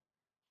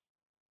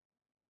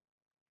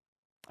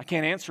 I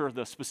can't answer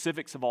the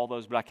specifics of all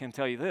those, but I can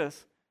tell you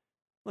this.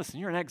 Listen,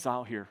 you're in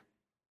exile here.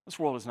 This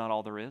world is not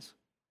all there is.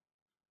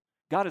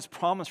 God has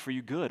promised for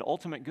you good,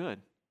 ultimate good.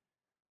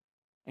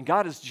 And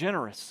God is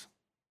generous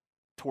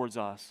towards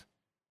us.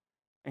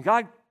 And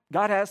God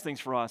has things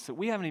for us that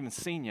we haven't even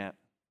seen yet.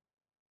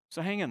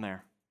 So hang in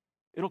there.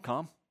 It'll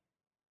come.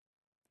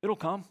 It'll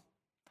come.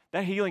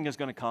 That healing is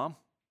going to come.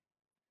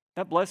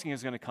 That blessing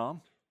is going to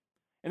come.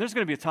 And there's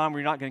going to be a time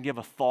where you're not going to give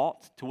a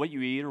thought to what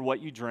you eat or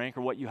what you drink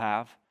or what you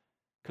have,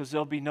 because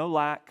there'll be no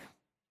lack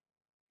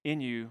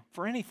in you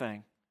for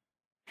anything.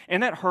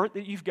 And that hurt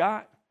that you've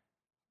got,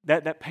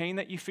 that pain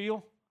that you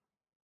feel,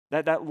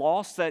 that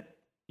loss that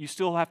you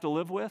still have to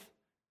live with,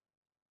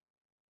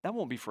 that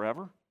won't be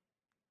forever.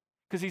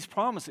 Because He's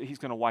promised that He's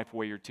going to wipe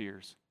away your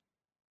tears.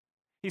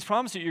 He's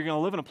promised that you're going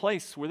to live in a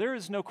place where there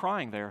is no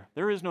crying there.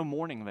 There is no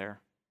mourning there.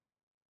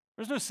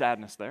 There's no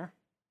sadness there.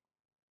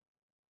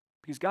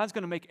 Because God's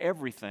going to make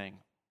everything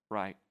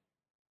right.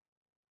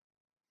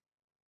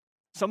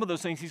 Some of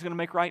those things He's going to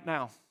make right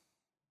now.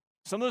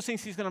 Some of those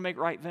things He's going to make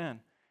right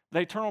then. The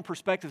eternal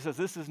perspective says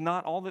this is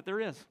not all that there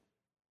is.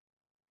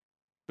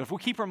 But if we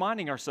keep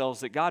reminding ourselves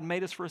that God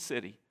made us for a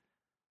city,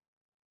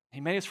 He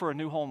made us for a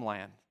new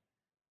homeland,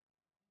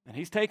 and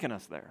He's taken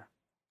us there,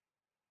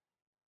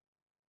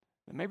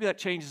 then maybe that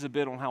changes a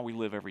bit on how we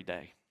live every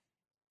day.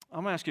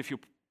 I'm going to ask you if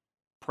you'll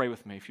pray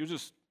with me. If you'll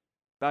just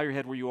bow your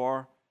head where you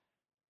are.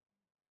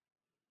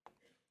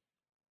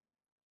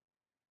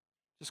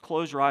 Just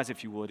close your eyes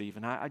if you would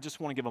even. I just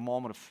want to give a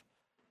moment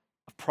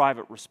of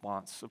private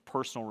response, of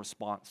personal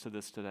response to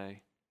this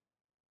today.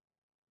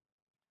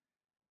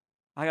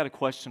 I got a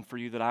question for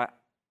you that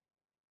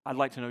I'd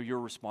like to know your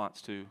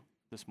response to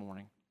this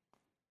morning.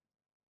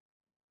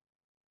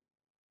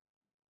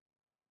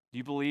 Do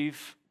you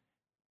believe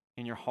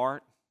in your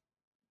heart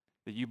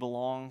that you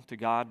belong to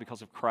God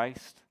because of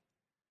Christ?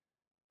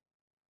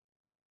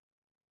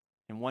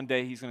 And one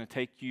day He's going to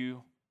take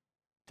you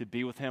to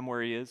be with Him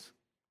where He is?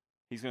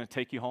 He's going to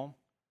take you home?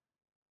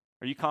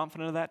 Are you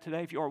confident of that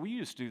today? If you are, will you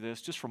just do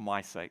this just for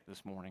my sake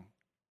this morning?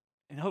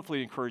 And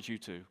hopefully encourage you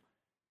to.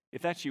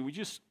 If that's you, would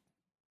you just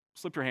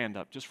slip your hand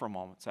up just for a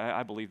moment. Say,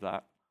 I believe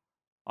that.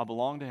 I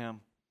belong to Him.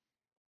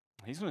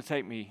 He's going to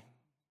take me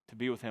to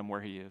be with Him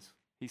where He is.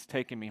 He's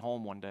taking me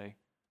home one day.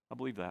 I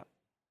believe that.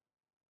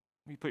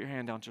 Will you put your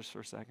hand down just for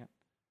a second?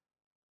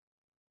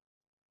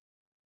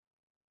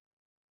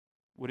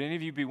 Would any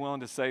of you be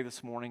willing to say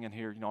this morning and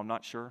here, I'm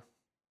not sure.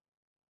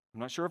 I'm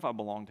not sure if I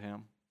belong to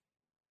Him.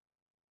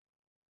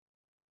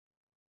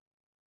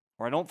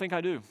 Or I don't think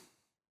I do.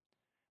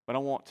 But I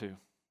want to.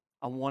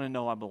 I want to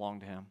know I belong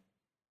to him.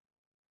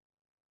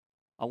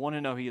 I want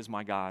to know he is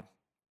my God.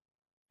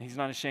 He's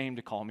not ashamed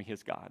to call me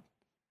his God,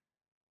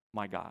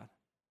 my God.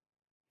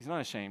 He's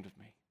not ashamed of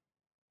me.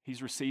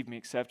 He's received me,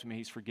 accepted me,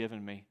 he's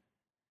forgiven me.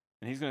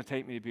 And he's going to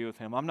take me to be with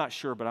him. I'm not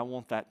sure, but I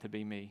want that to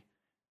be me.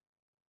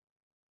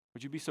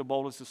 Would you be so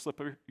bold as to slip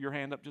your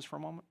hand up just for a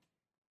moment?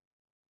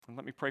 And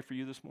let me pray for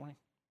you this morning.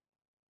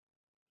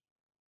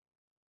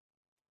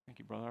 Thank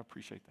you, brother. I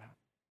appreciate that.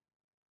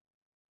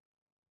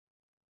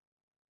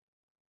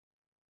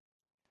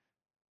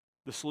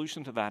 The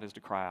solution to that is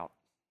to cry out.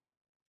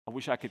 I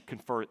wish I could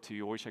confer it to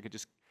you. I wish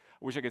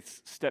I could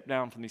step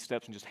down from these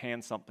steps and just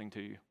hand something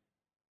to you.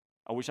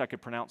 I wish I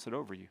could pronounce it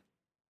over you.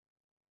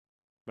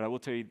 But I will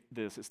tell you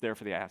this, it's there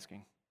for the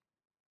asking.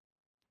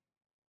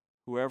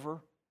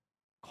 Whoever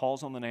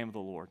calls on the name of the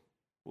Lord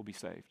will be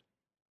saved.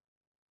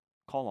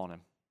 Call on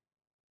him.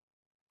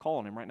 Call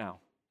on him right now.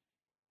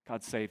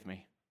 God, save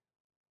me.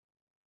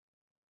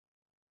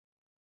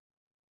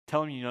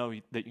 Tell him you know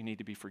that you need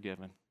to be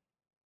forgiven.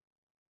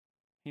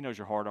 He knows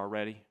your heart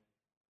already.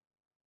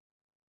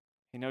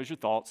 He knows your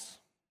thoughts.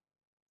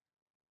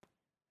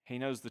 He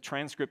knows the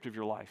transcript of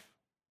your life.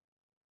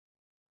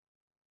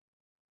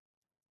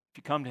 If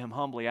you come to him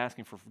humbly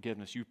asking for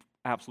forgiveness, you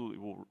absolutely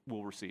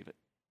will receive it.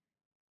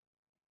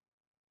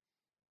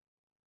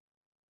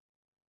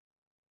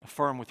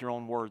 Affirm with your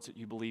own words that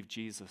you believe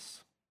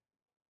Jesus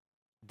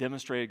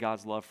demonstrated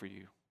God's love for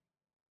you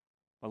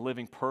by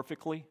living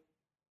perfectly,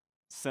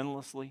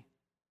 sinlessly,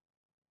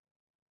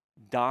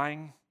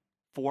 dying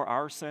for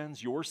our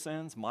sins, your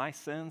sins, my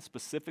sins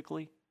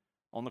specifically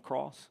on the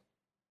cross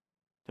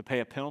to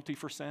pay a penalty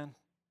for sin,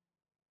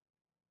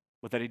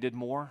 but that he did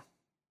more.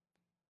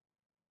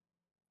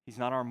 He's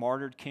not our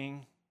martyred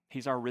king.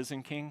 He's our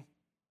risen king.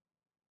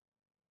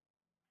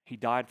 He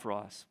died for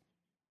us.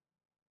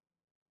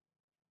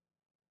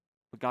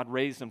 But God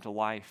raised him to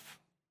life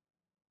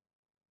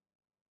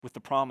with the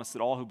promise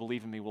that all who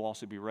believe in me will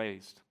also be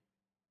raised.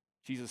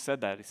 Jesus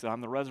said that. He said,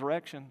 I'm the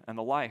resurrection and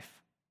the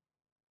life.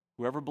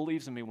 Whoever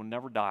believes in me will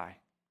never die.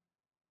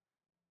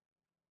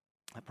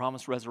 That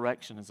promised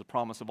resurrection is the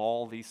promise of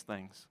all these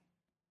things.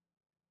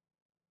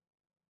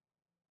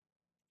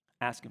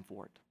 Ask him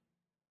for it.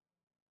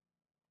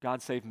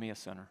 God, save me, a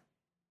sinner.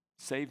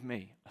 Save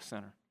me, a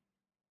sinner.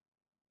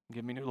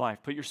 Give me new life.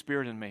 Put your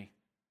spirit in me.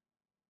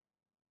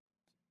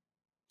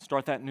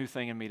 Start that new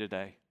thing in me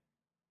today.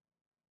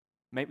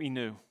 Make me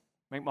new.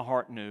 Make my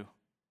heart new.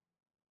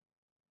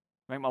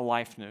 Make my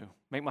life new.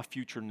 Make my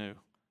future new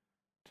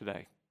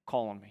today.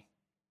 Call on me.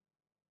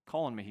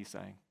 Call on me, he's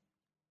saying.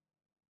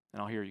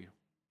 And I'll hear you.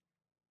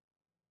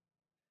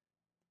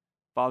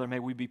 Father, may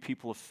we be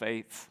people of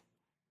faith.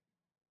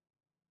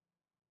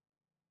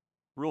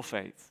 Real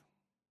faith.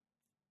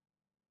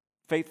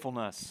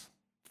 Faithfulness.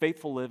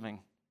 Faithful living.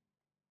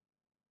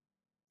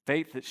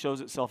 Faith that shows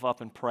itself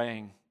up in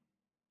praying.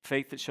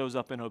 Faith that shows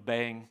up in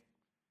obeying.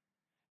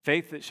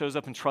 Faith that shows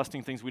up in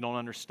trusting things we don't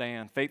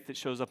understand. Faith that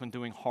shows up in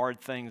doing hard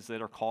things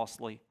that are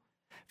costly.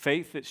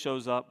 Faith that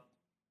shows up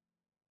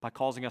by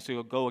causing us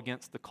to go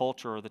against the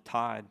culture or the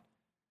tide.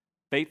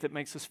 Faith that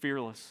makes us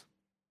fearless.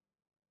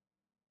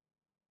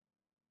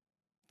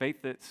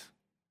 Faith that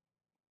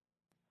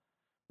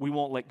we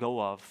won't let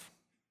go of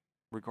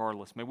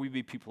regardless. May we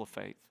be people of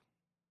faith.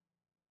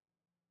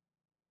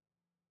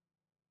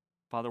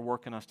 Father,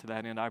 work in us to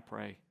that end, I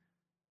pray.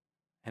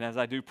 And as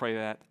I do pray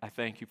that, I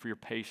thank you for your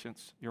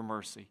patience, your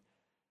mercy,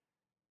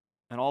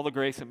 and all the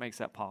grace that makes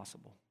that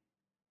possible.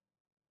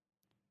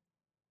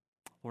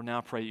 Lord, now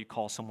I pray you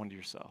call someone to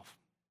yourself,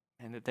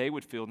 and that they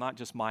would feel not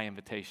just my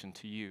invitation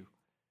to you,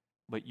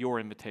 but your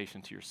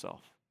invitation to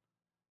yourself.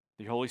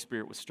 The Holy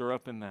Spirit would stir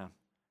up in them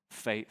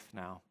faith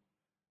now,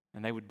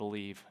 and they would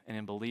believe, and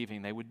in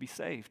believing, they would be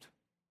saved.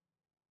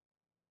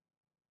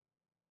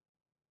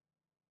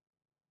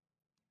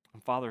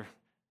 And Father,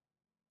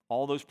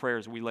 all those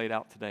prayers we laid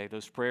out today,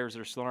 those prayers that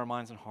are still in our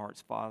minds and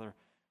hearts, Father,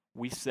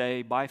 we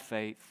say by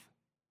faith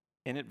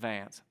in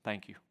advance,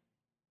 thank you.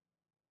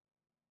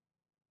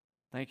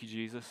 Thank you,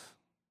 Jesus.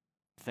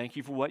 Thank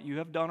you for what you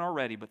have done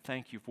already, but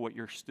thank you for what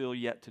you're still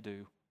yet to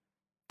do.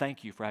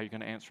 Thank you for how you're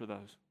going to answer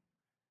those.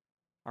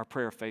 Our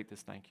prayer of faith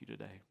is thank you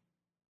today.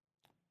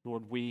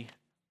 Lord, we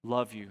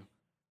love you.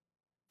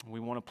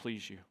 We want to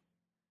please you,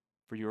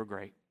 for you are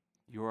great.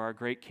 You are our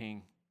great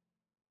King.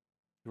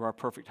 You are our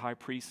perfect high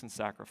priest and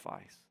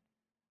sacrifice.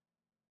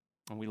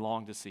 And we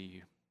long to see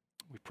you.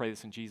 We pray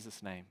this in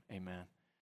Jesus' name. Amen.